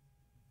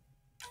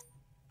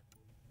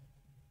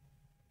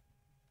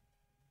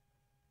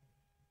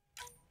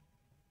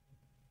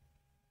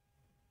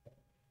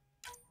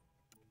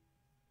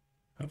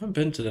 I haven't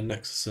been to the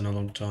Nexus in a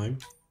long time.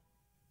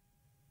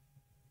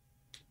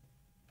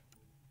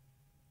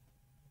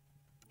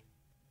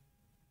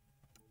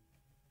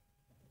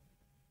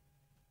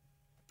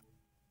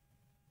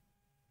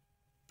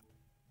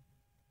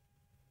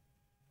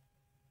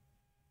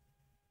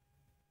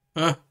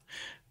 Ah.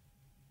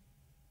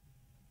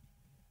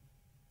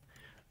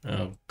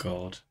 Oh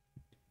God.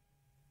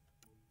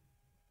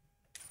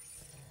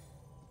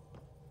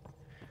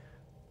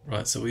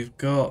 Right, so we've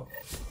got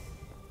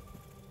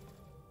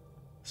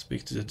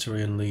speak to the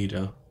Turian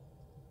leader.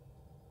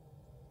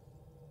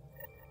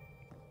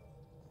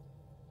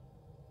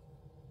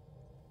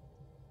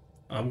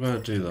 I'm gonna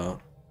do that.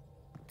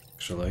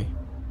 Actually,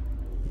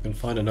 we can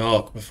find an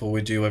arc before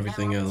we do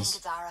everything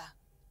else.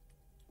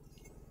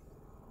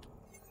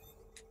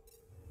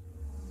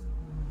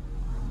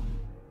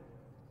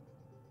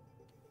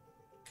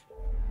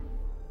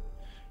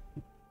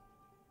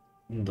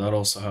 And that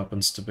also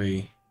happens to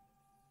be...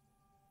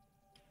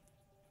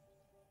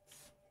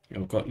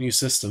 I've got new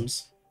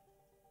systems.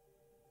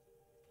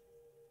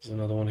 There's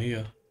another one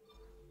here.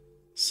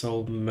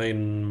 Soul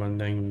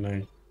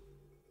main.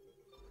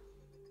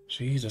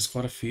 Gee, there's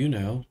quite a few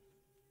now.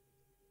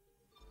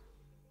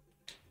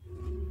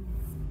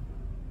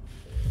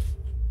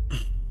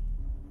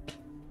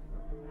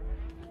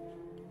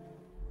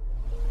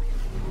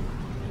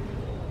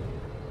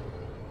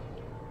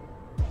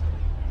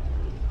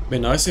 Be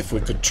nice if we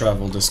could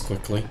travel this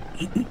quickly.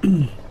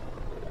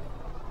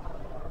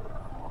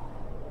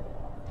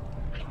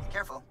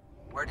 Careful.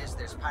 Word is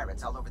there's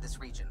pirates all over this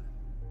region.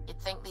 You'd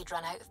think they'd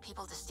run out of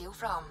people to steal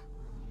from.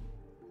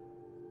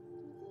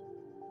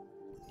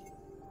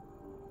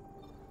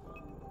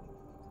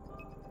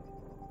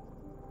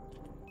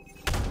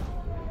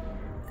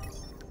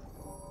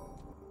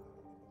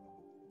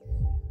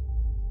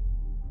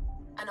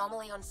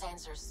 Anomaly on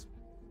sensors.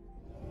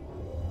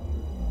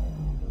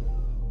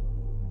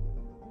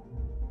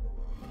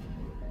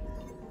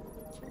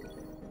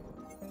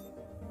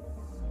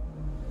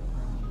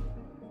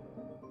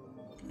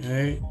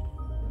 Okay.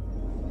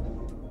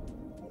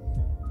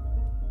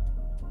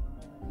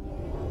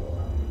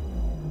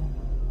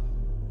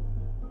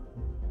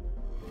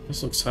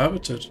 This looks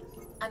habited.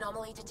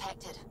 Anomaly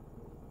detected.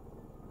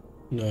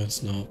 No,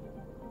 it's not.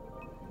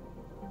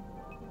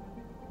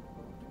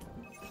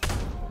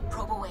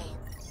 Probe away.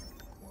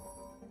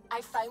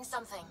 I found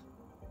something.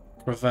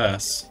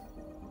 Crevasse.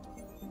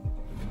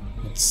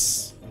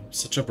 It's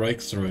such a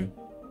breakthrough.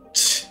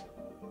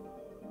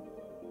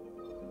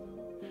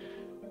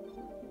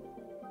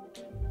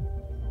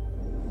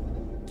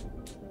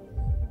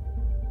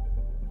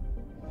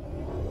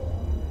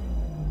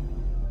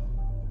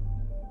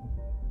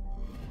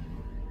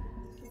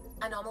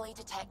 Anomaly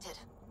detected.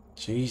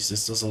 Jeez,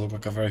 this doesn't look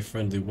like a very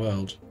friendly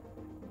world.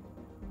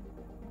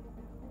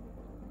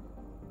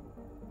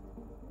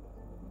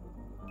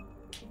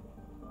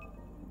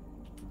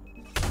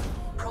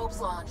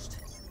 Probes launched.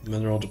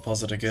 Mineral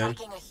deposit again.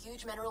 Tracking a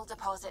huge mineral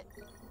deposit.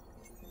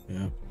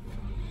 Yeah.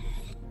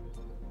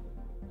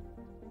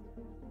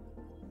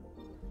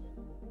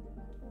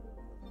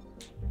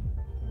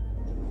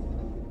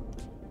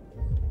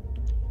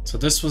 So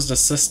this was the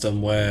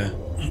system where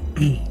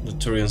the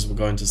Turians were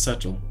going to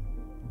settle.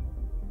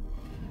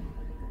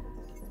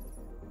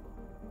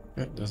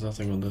 Yeah, there's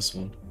nothing on this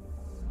one.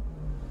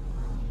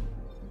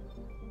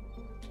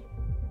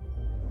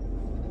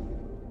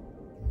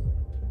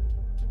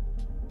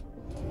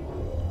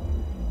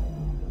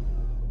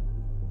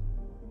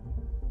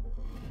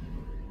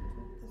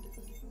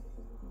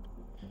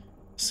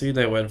 See,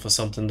 they went for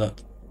something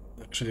that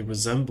actually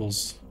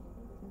resembles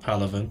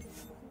Palaven.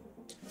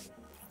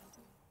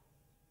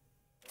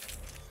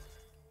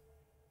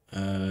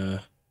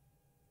 Let's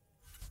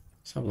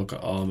have a look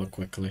at armor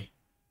quickly.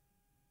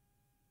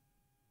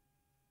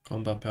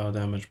 Combat power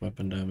damage,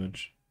 weapon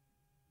damage.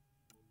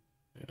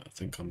 Yeah, I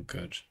think I'm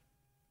good.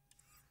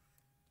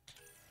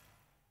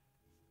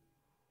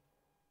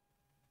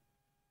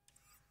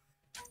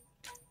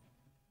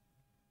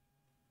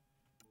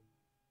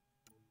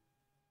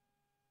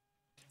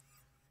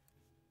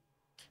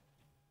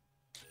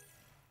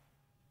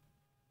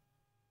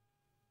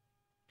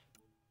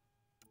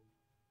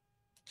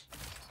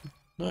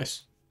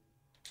 Nice.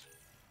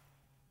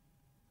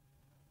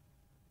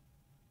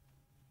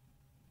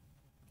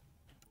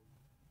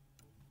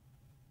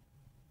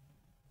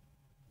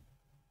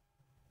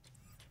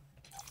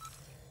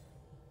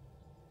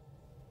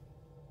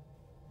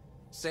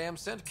 Sam,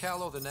 send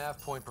Callow the nav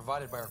point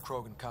provided by our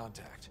Krogan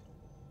contact.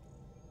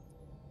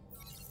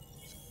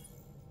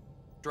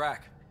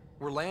 Drac,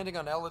 we're landing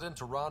on Eladin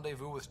to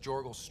rendezvous with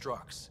Jorgal's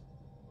Strux.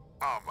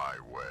 On my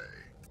way.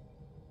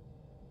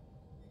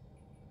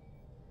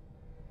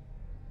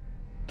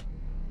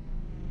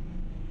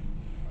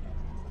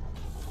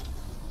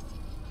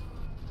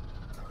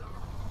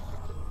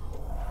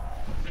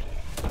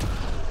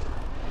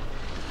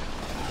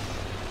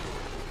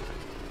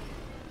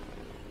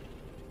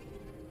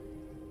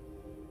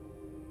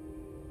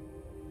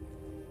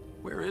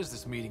 Where is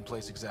this meeting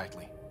place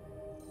exactly?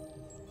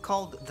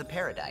 Called the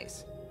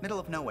Paradise. Middle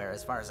of nowhere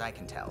as far as I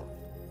can tell.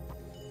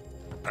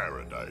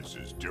 Paradise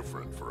is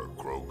different for a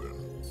Krogan.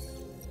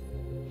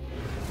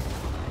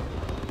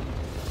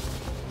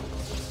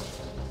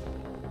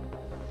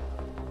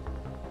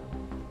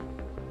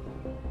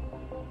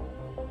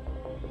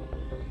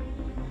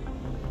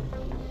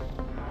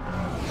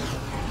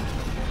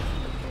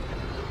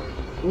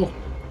 Oh,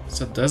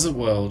 it's a desert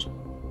world.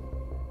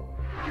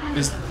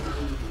 Is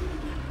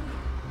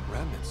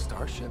Remnant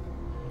starship?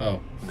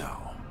 Oh. No.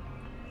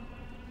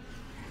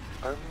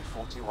 Only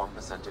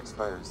 41%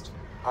 exposed.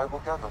 I will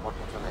gather what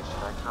information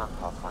I can,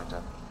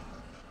 Pathfinder.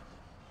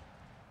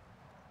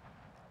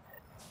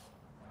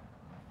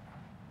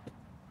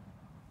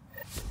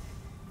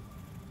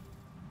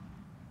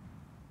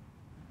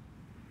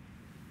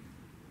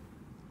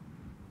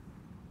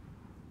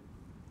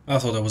 I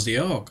thought that was the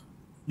Ark.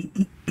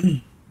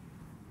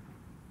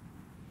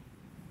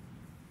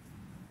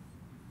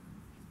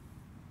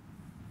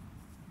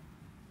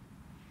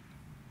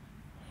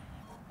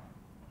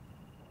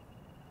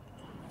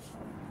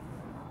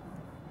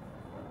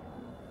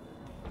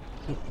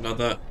 Not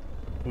that.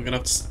 We're gonna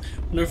have to. I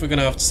wonder if we're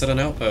gonna have to set an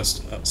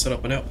outpost. Set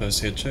up an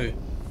outpost here too.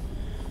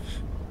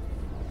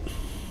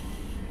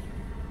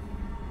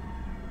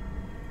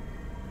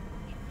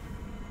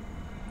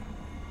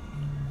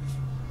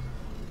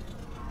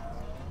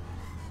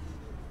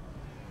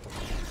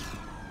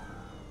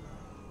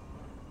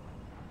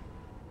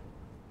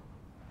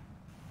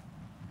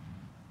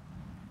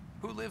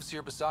 Who lives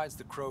here besides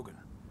the Krogan?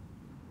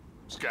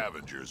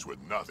 Scavengers with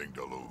nothing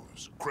to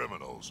lose.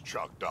 Criminals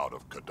chucked out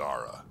of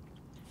Kadara.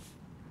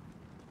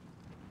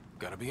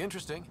 Gonna be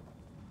interesting.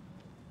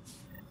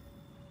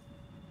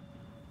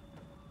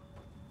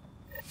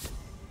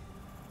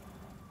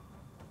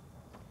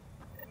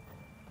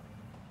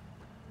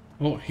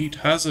 Oh, heat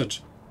hazard.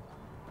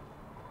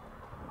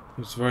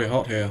 It's very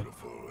hot here.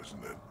 Beautiful,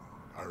 isn't it?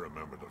 I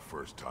remember the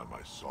first time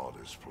I saw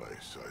this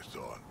place. I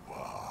thought,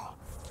 wow.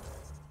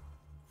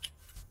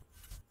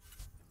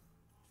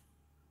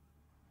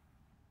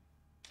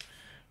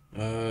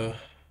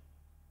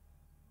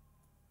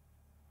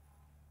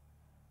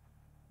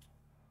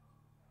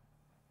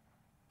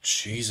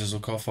 Jesus,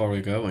 look how far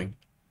we're going.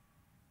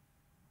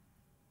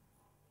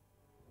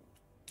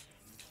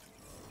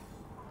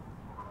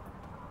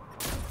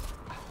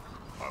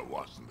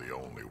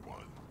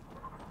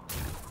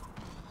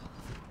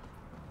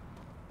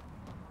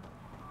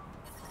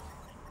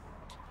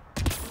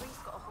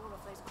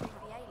 those creepy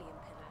alien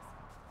pillars.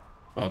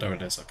 Oh, there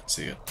it is. I can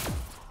see it.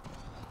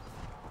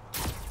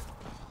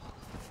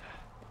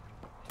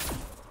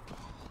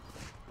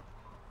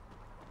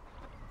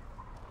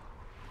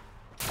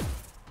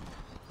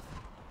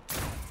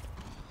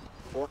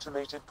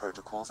 Automated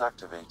protocols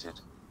activated.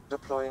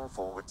 Deploying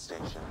forward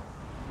station.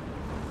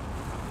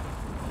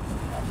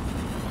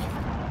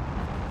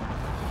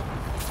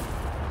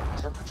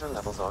 Temperature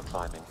levels are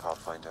climbing,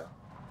 Pathfinder.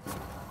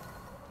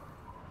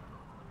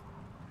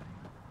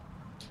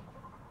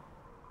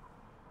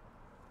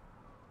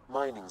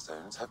 Mining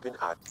zones have been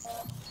added.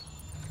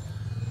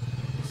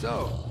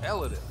 So,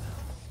 Eladin.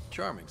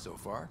 Charming so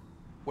far.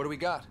 What do we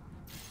got?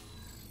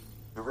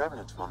 The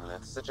Remnant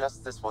monolith suggests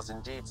this was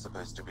indeed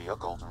supposed to be a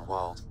golden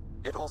world.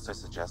 It also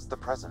suggests the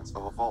presence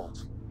of a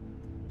vault.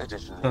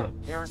 Additionally,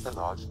 here is the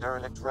large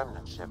derelict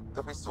Remnant ship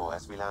that we saw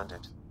as we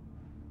landed.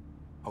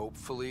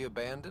 Hopefully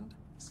abandoned?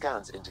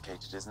 Scans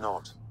indicate it is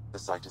not. The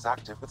site is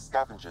active with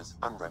scavengers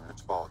and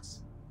Remnant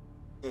bots.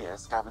 Here,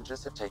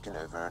 scavengers have taken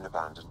over an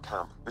abandoned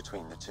camp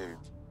between the two.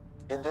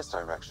 In this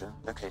direction,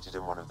 located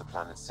in one of the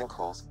planet's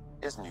sinkholes,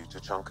 is New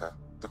Tuchanka,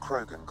 the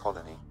Krogan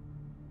colony.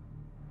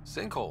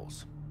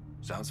 Sinkholes.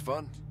 Sounds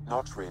fun.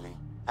 Not really.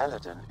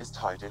 Eladin is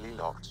tidally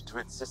locked to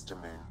its sister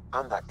moon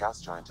and that gas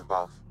giant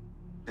above.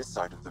 This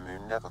side of the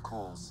moon never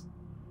cools.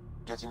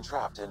 Getting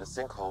trapped in a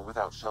sinkhole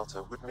without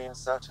shelter would mean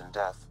certain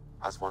death,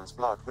 as one's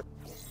blood would...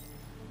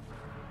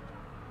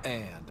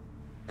 And?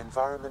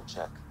 Environment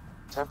check.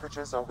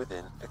 Temperatures are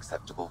within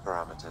acceptable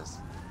parameters.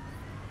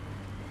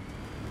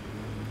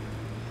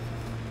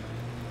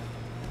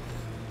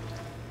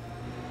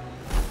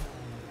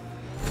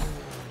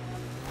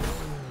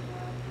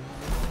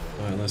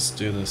 Alright, let's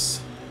do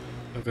this.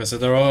 Okay, so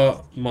there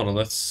are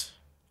monoliths.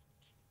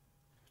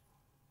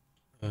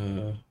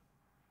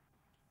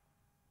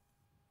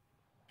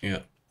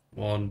 Yeah.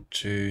 1,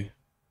 2,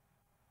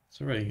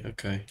 3.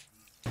 Okay.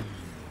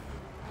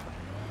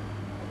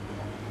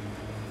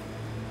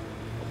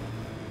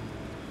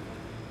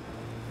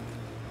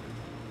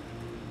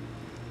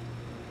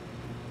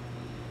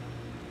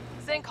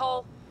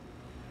 Sinkhole.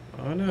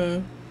 I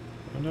know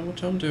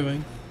what I'm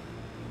doing.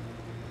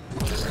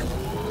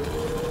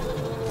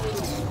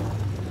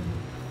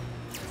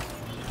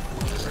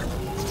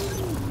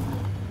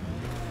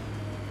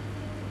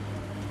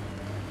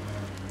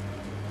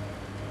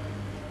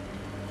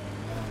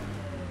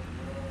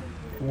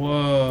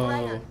 Whoa.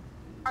 Ryder,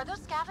 are those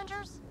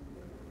scavengers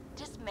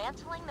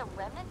dismantling the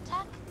Remnant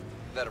tech?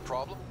 That a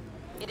problem?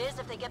 It is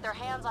if they get their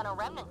hands on a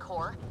Remnant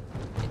core.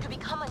 It could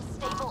become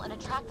unstable and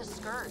attract the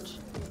Scourge.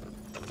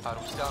 How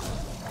do we stop it?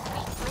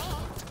 Beats me.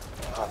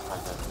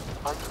 Pathfinder,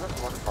 I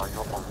could modify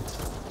your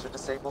Omni to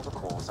disable the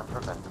cores and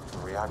prevent them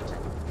from reacting.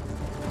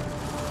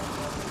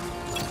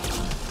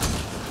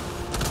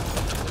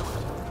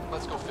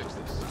 Let's go fix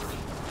this.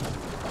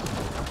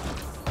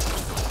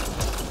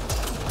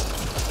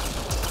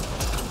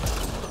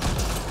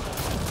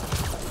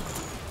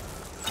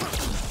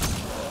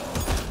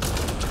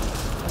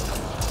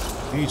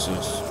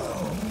 Jesus.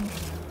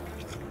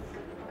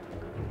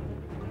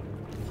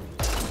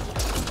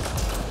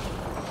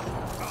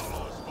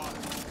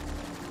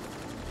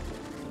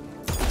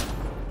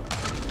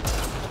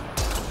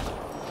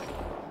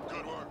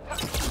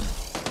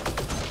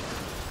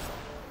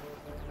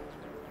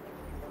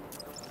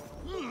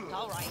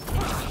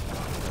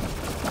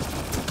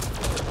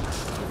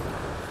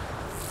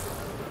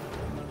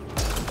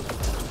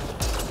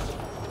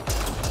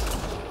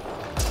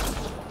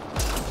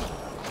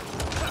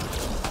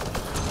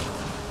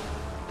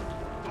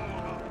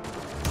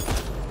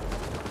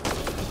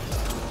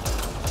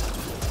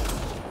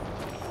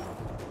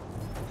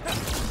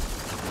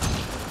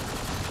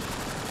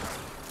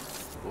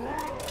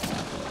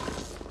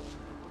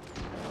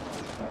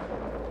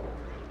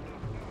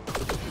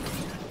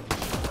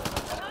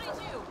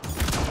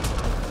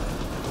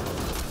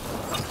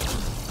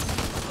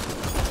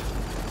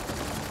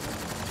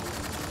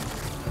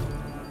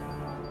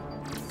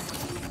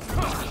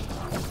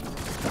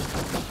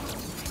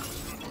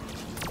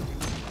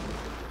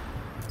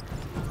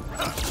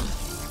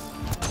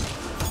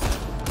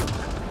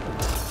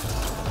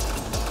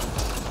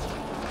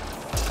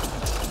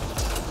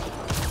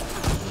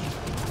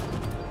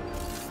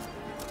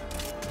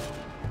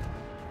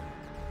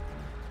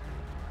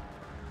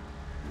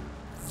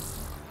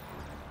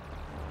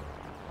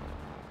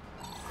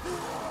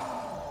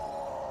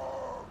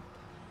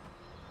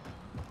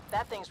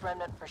 That thing's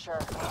Remnant for sure.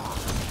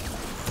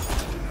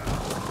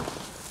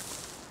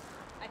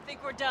 I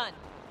think we're done.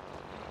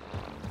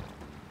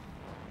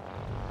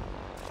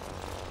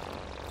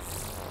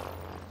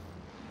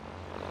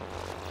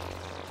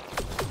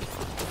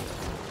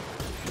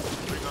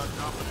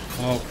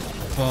 Oh,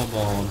 come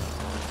on.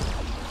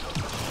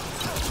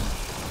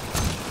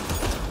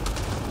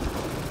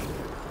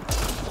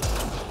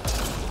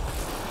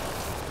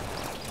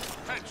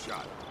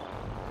 Headshot.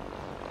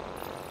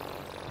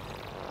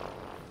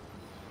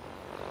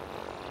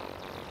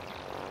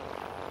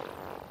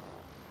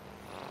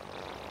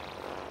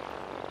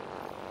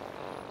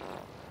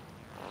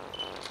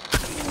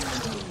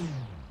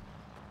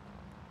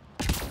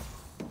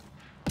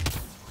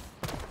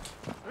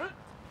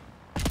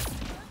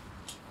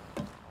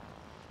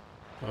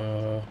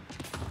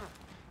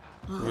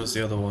 was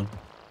the other one?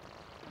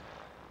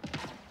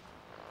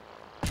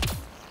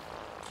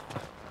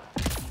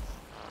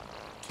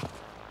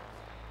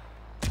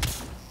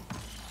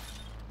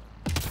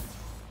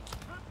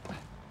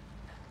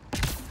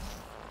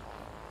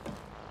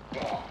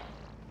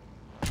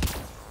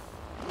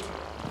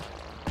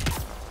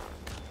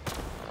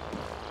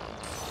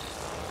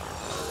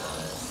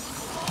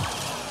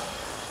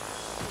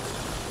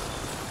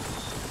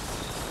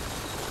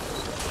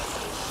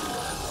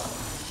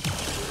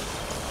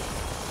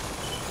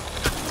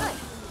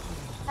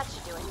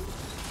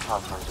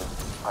 Pathfinder,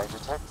 I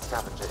detect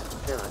scavenger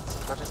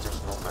interference at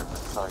additional remnant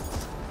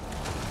sites.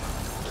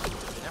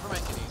 They never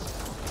make it easy.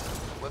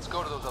 Let's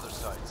go to those other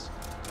sites.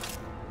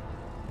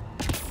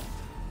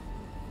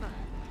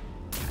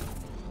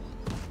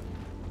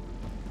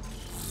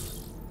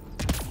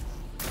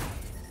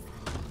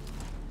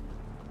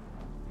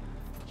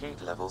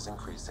 Heat levels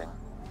increasing.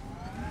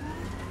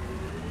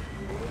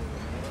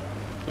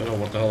 Don't know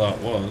what the hell that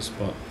was,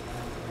 but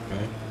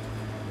okay.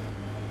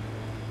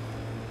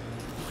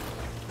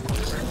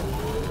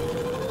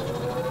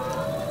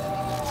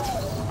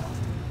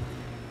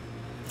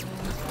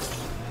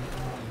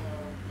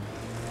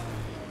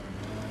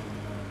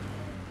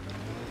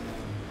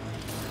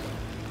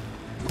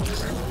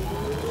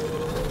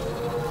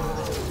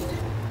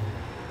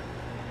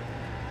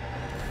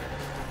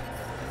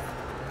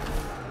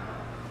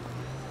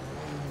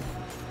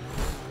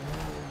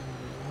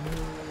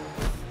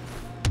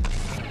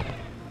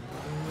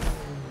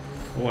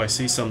 Oh, I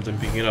see something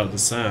peeking out of the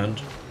sand.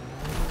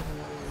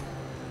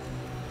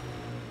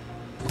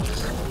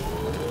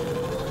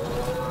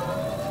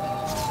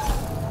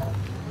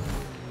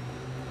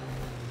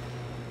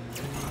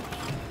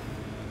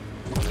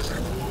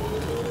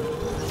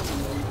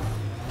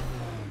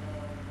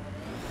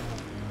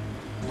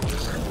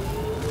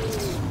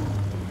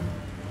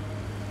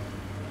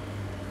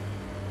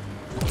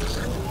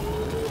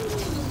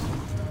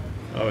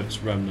 Oh, it's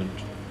Remnant.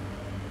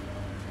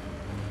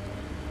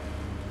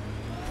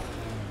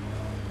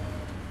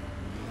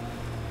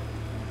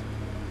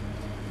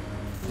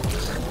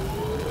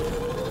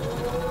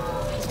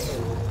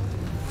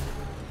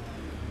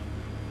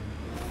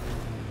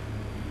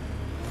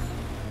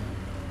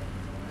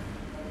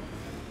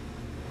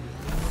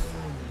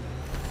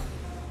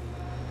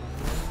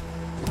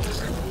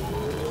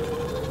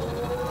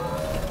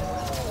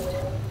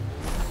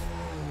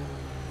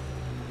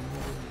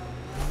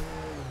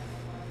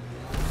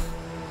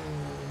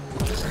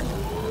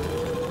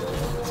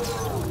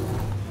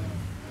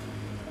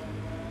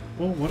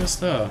 Oh, what is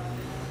that?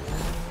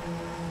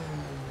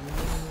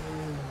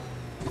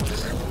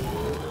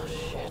 Oh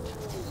shit.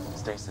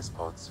 Stasis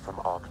pods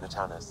from Ark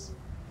Natanus.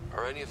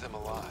 Are any of them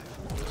alive?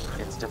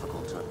 It's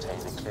difficult to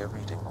obtain a clear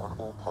reading on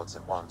all pods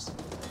at once.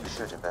 We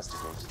should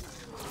investigate.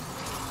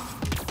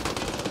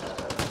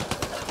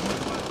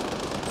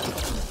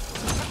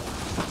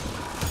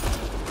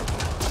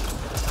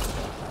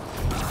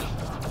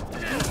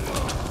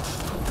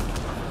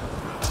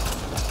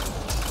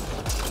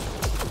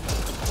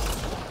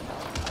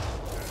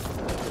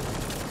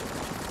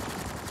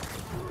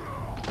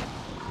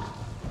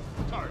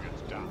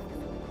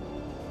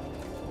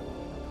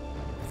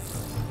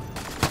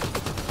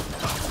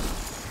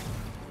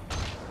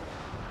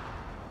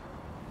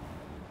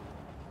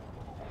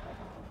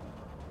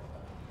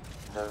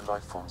 No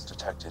life forms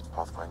detected,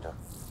 Pathfinder.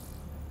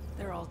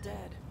 They're all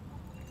dead.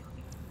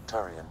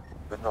 Turian,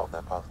 but not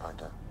their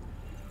Pathfinder.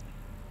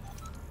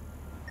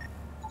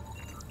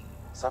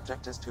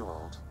 Subject is too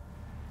old.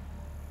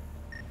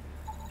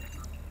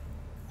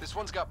 This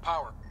one's got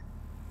power.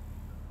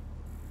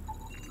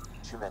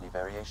 Too many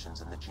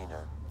variations in the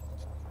genome.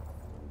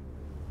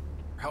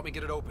 Help me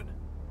get it open.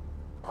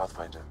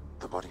 Pathfinder,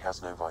 the body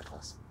has no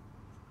vitals.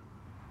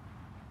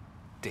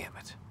 Damn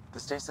it. The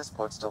stasis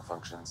pod still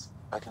functions.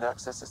 I can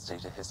access its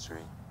data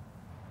history.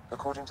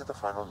 According to the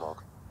final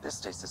log, this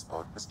stasis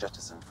pod was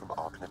jettisoned from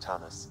Ark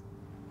Natanus.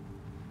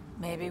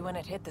 Maybe when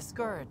it hit the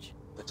Scourge.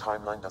 The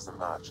timeline doesn't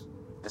match.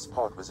 This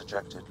pod was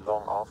ejected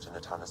long after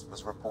Natanus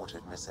was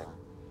reported missing.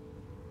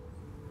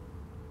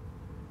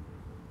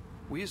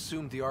 We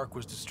assumed the Ark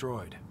was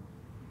destroyed,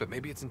 but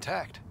maybe it's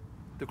intact.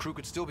 The crew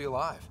could still be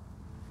alive.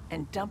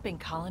 And dumping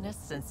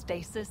colonists in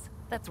stasis?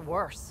 That's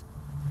worse.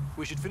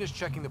 We should finish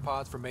checking the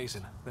pods for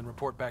Mason, then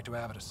report back to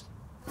Avidus.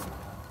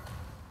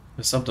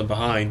 There's something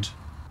behind.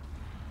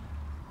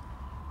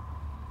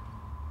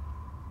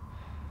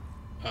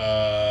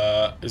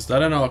 Is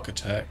that an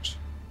architect?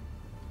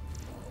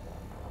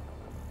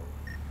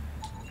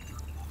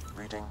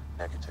 Reading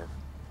negative.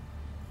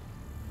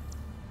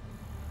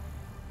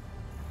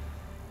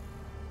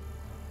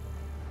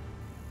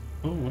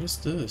 Oh, what is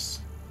this?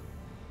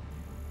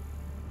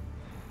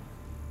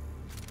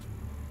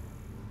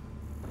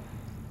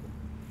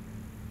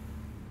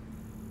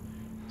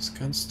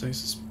 Scan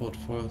stasis pod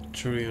for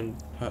Turian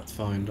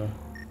Pathfinder.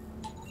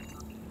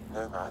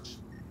 No match.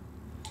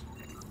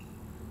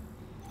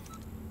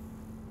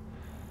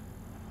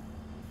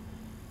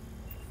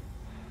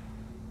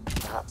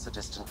 Perhaps a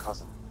distant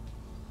cousin.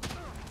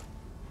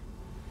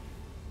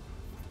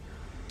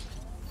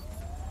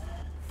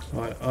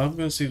 Right, I'm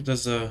gonna see if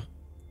there's a...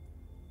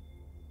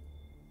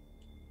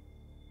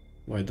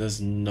 Wait, there's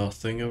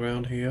nothing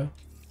around here?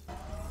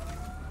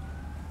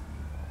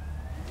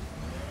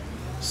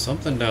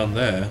 Something down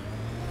there.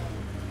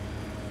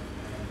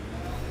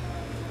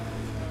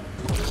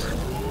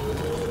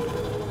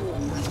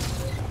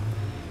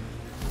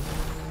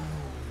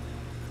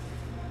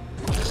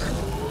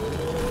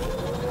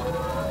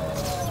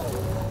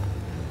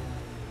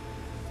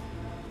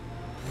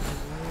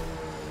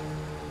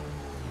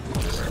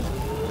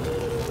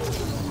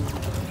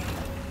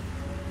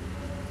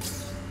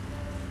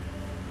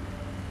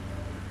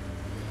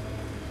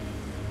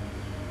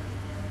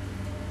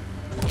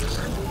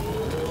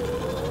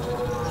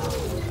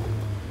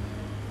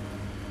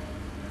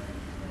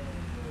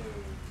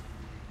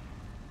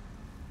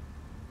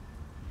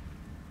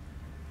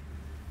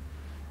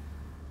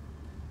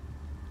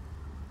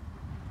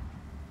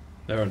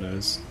 There it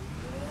is.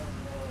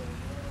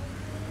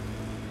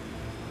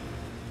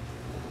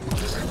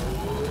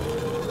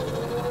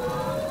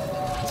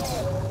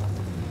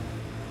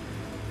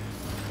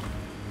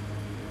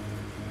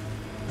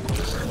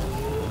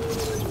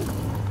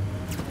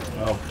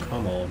 Oh,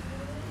 come on.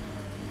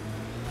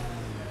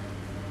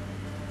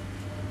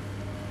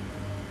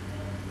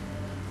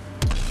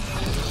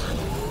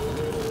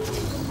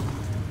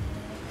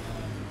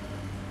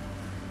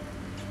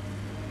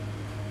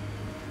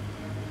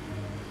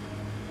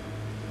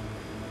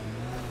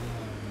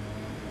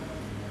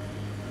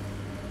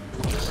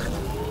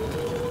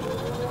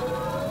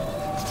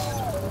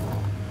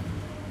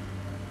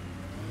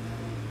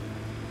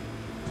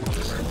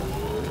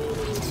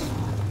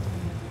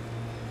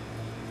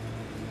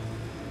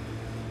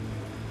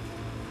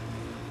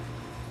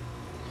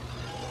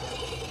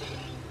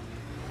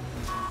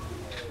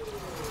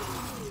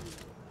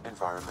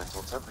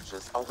 Environmental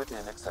temperatures are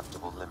within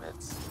acceptable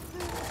limits.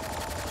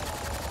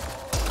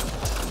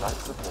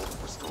 Life support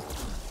restored.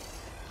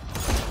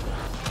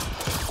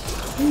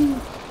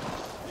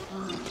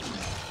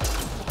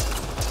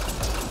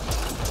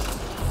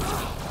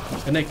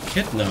 An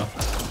echidna?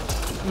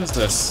 Who is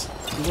this?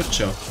 The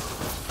Witcher.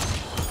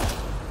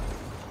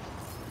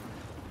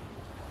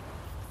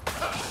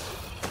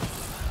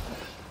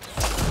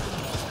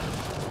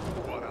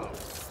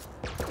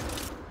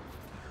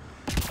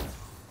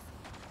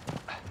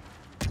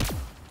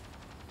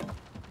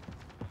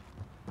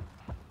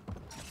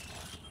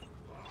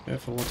 Yeah,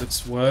 for what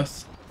it's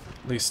worth,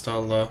 at least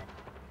I'll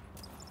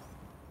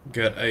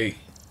get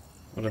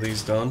one of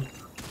these done.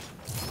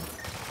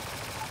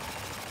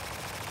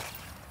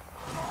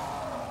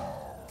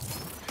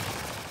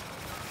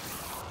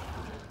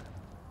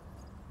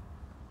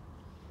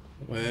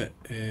 Where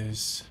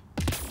is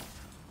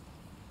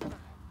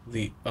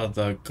the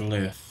other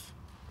glyph?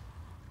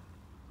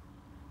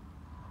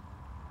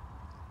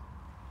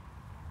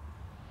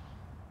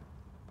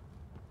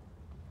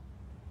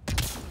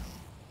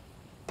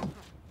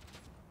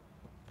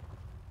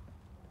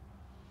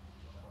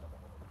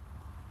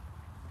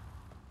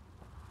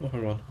 Oh,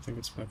 hold on, I think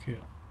it's back here.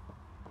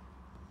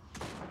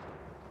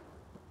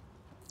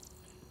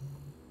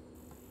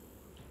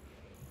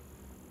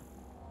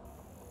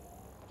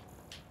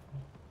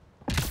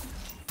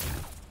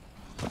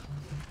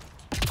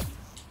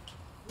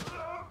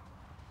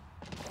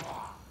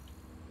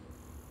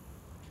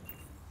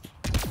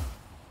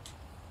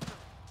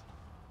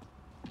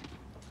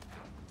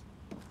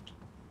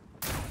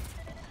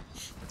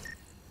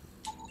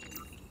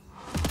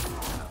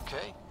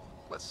 Okay,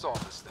 let's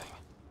solve this thing.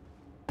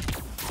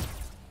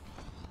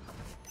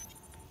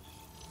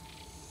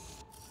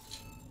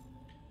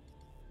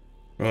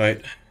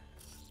 Right.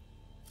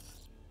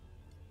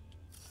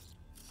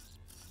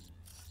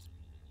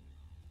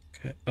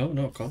 Okay. Oh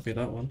no, it can't be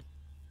that one.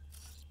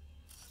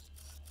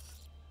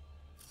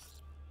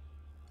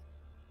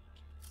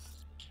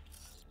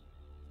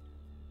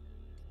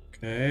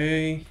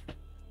 Okay.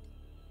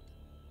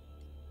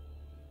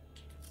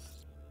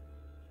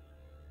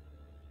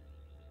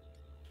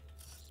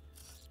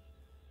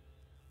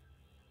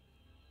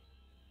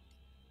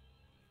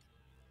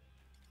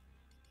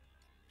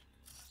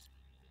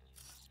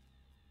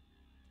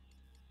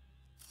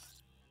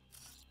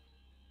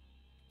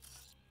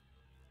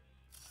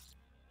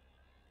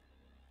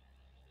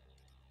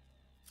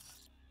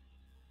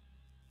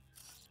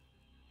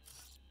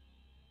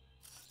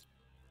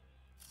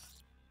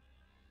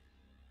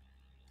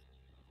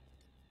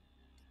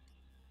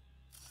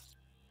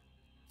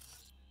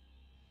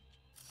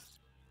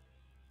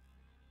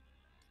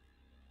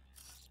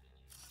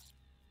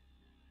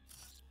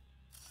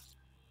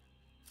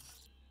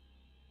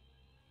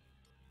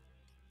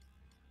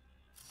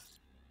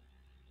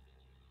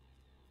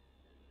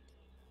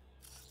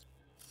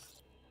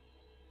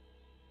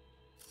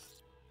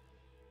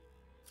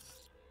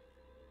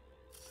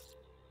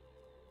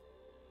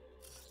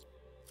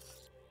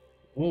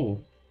 Oh,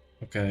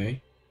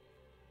 okay.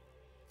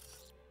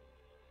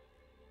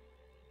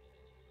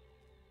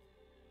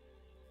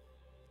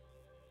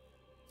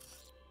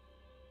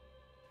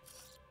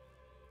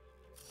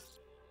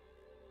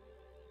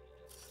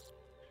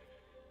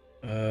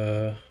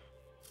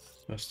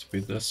 has to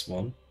be this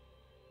one.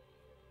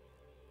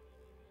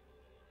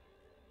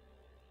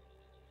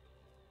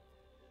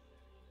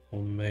 Or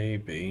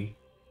maybe...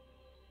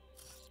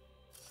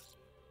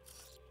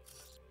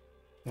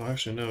 Oh,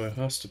 actually, no, it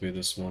has to be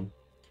this one.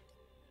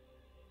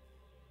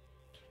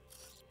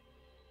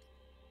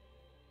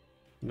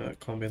 No, it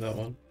can't be that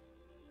one.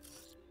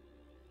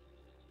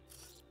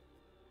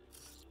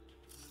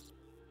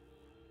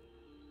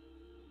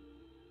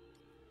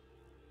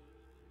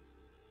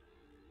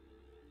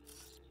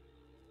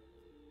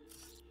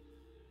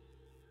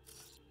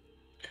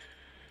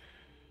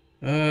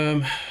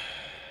 Um...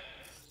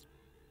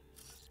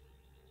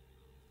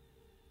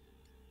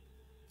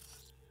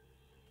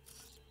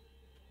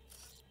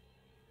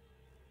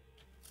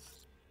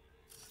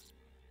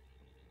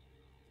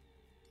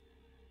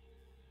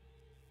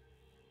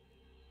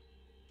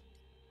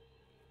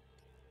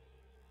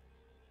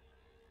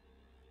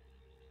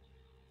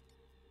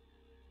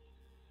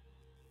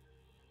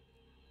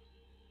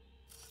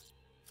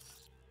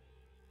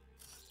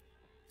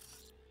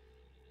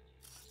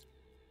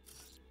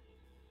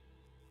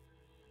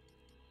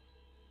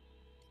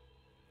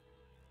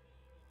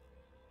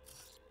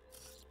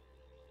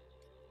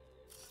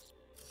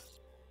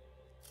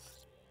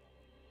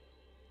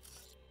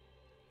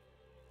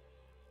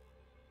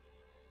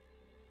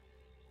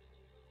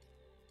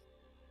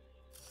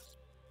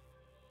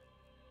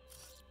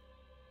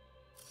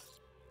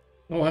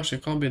 Oh, actually,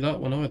 it can't be that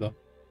one either.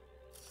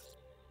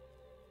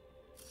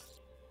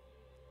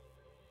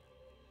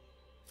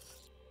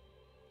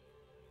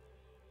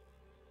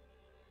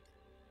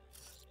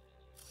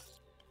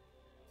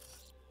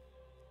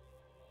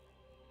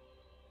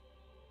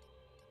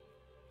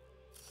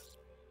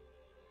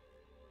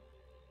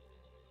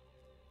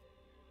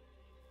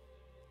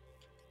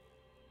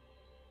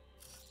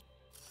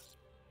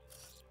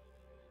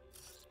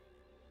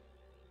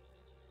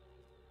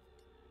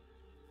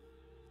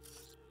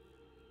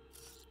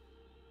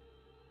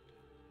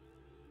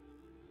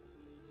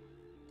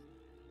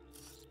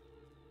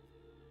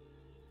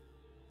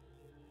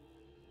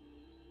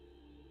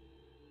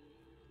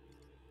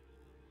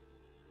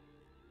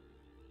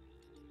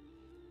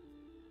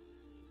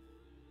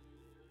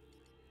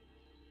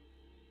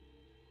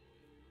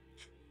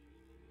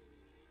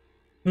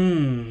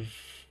 Hmm.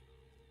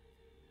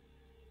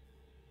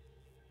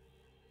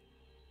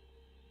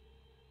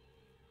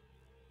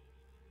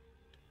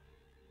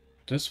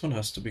 This one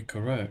has to be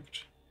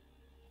correct.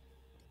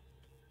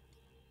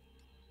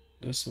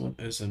 This one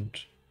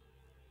isn't.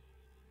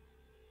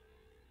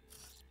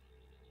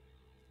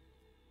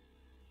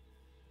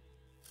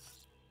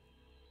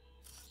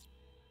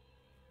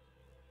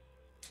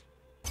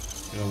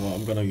 You know what,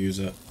 I'm gonna use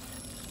it.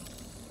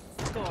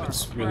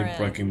 It's really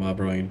breaking my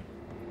brain.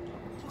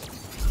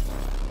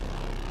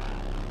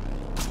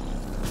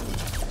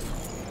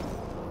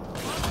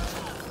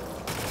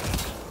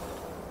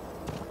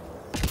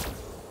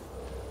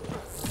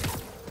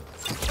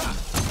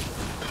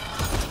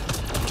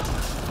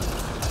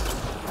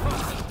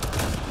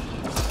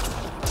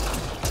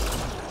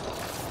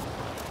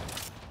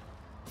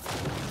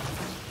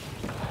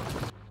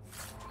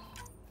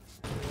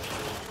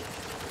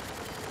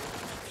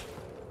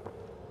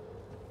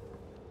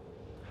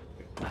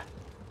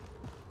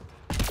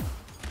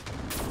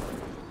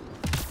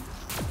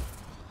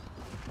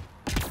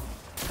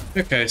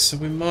 Okay, so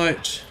we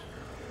might...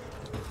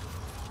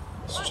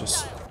 Let's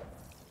just...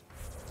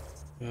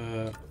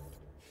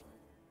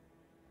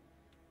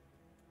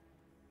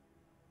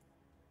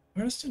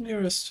 Where's the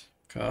nearest...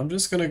 Okay, I'm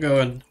just gonna go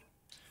and...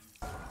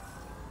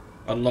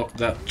 unlock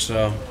that...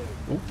 Oh,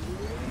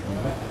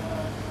 alright.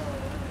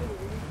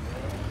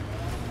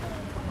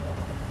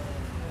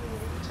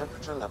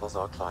 Temperature levels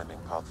are climbing,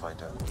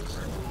 Pathfinder.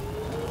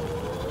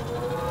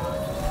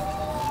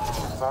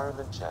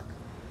 Environment check.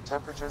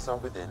 Temperatures are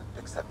within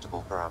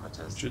acceptable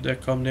parameters. Should they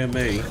come near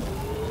me?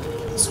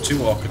 It's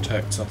 2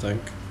 architects, I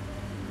think.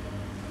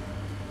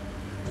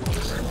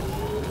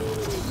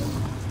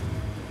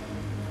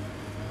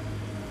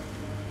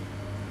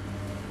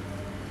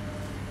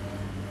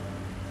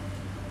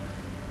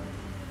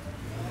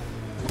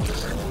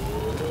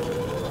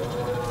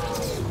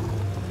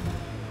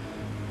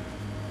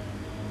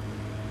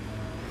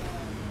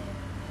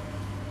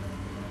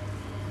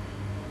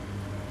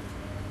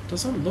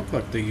 Doesn't look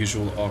like the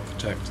usual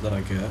architect that I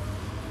get.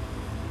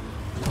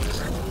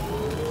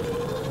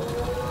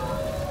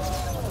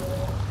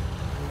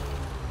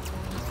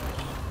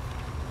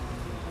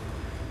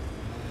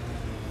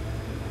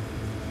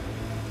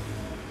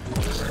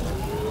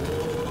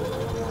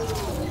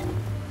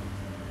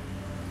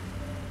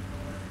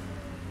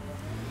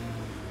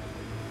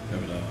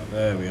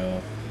 There we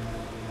are.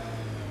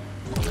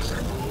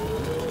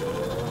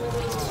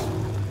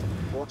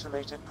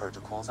 Automated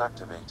protocols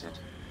activated.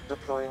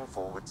 Deploying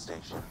forward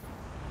station.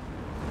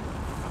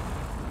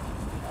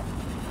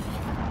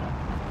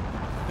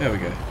 There we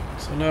go.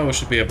 So now we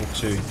should be able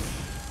to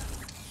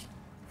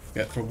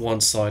get from one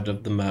side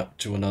of the map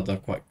to another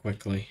quite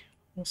quickly.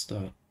 What's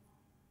that?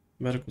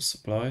 Medical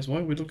supplies? Why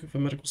are we looking for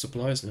medical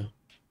supplies now?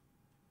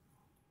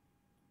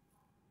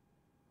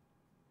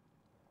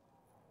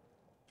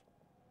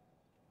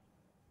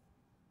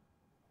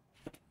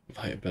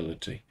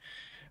 Viability.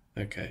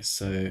 Okay,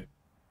 so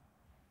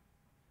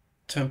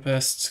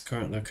Tempest,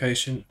 current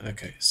location.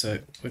 Okay, so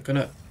we're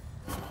gonna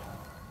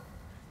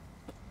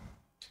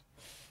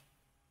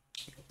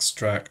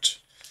extract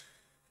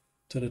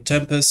to the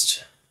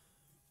Tempest.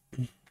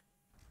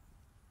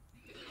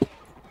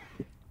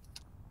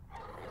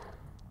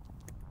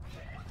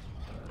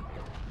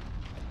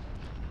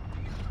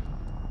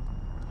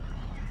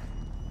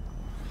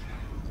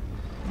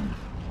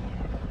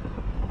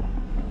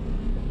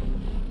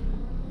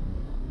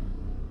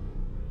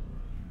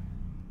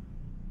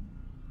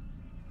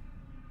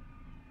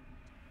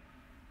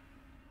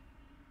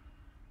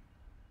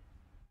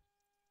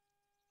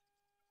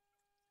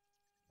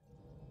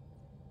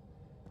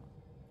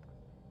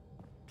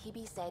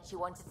 PB said she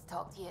wanted to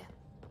talk to you.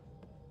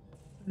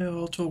 Yeah,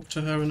 I'll talk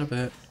to her in a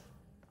bit.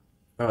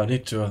 Oh, I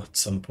need to at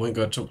some point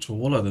go talk to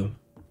all of them.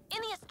 In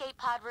the escape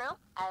pod room,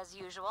 as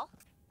usual.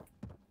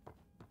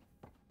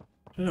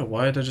 I don't know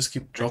why they just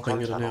keep dropping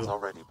it in channels now.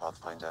 already,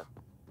 Pathfinder.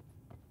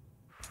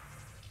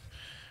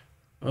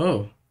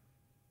 Oh.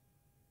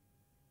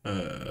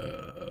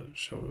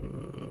 Sure.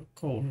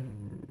 Call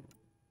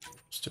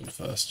Still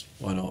first.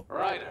 Why not?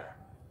 Ryder,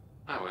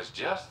 I was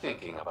just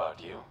thinking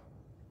about you.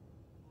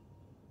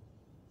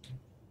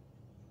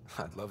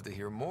 I'd love to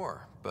hear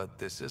more, but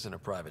this isn't a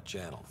private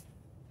channel.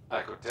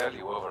 I could tell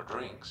you over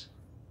drinks.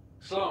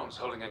 Sloane's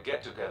holding a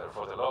get-together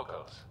for the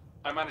locals.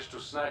 I managed to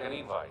snag an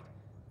invite.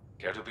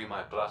 Care to be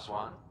my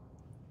 +1?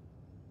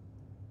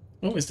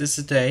 Oh, is this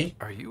a day?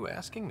 Are you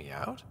asking me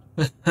out?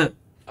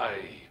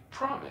 I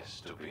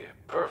promise to be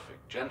a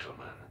perfect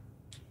gentleman.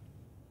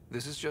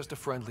 This is just a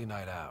friendly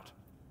night out.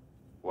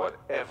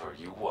 Whatever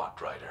you want,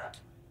 Ryder.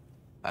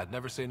 I'd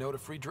never say no to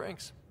free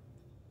drinks.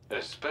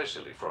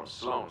 Especially from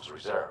Sloane's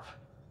Reserve.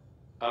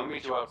 I'll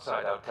meet you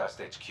outside Outcast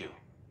HQ.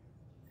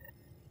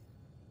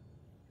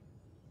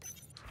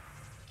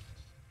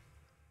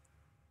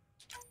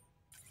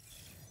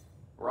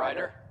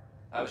 Ryder,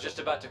 I was just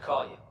about to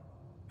call you.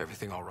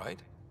 Everything all right?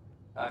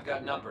 I've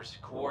got numbers,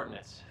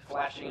 coordinates,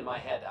 flashing in my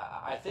head.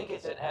 I think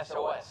it's an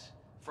SOS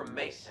from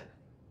Mason.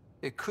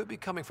 It could be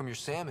coming from your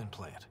salmon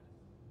plant.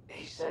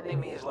 He's sending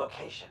me his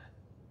location.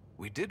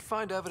 We did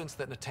find evidence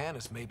that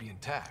Natanis may be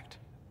intact.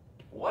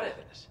 What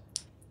evidence?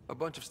 A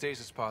bunch of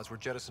stasis pods were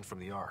jettisoned from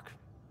the Ark.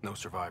 No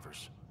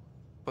survivors.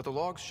 But the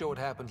logs show it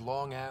happened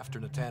long after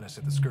Natanis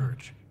hit the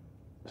Scourge.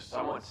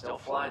 Someone's still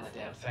flying the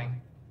damn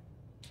thing.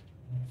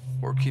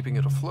 Or keeping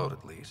it afloat,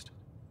 at least.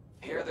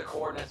 Here are the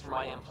coordinates for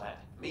my implant.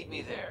 Meet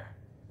me there.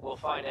 We'll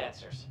find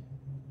answers.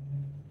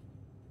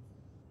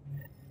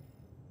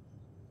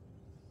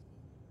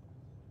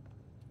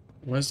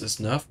 Where's this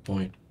nav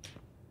point?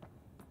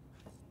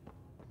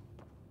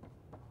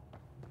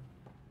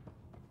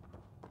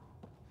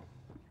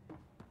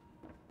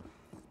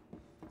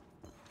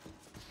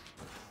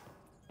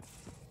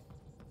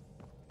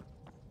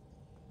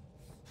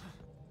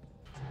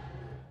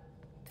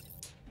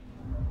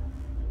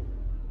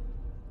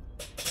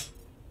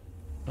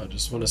 I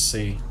just want to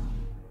see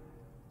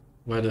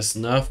where this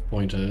nav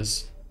point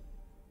is.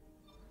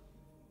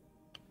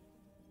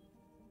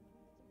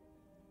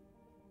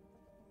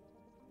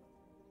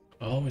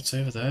 Oh, it's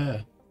over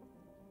there.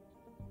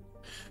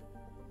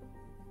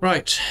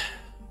 Right.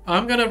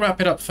 I'm going to wrap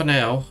it up for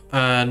now,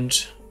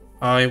 and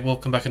I will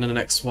come back in the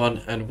next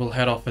one, and we'll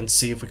head off and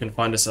see if we can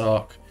find this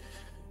Ark.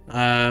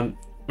 Right,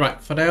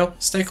 for now,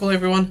 stay cool,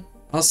 everyone.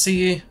 I'll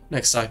see you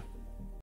next time.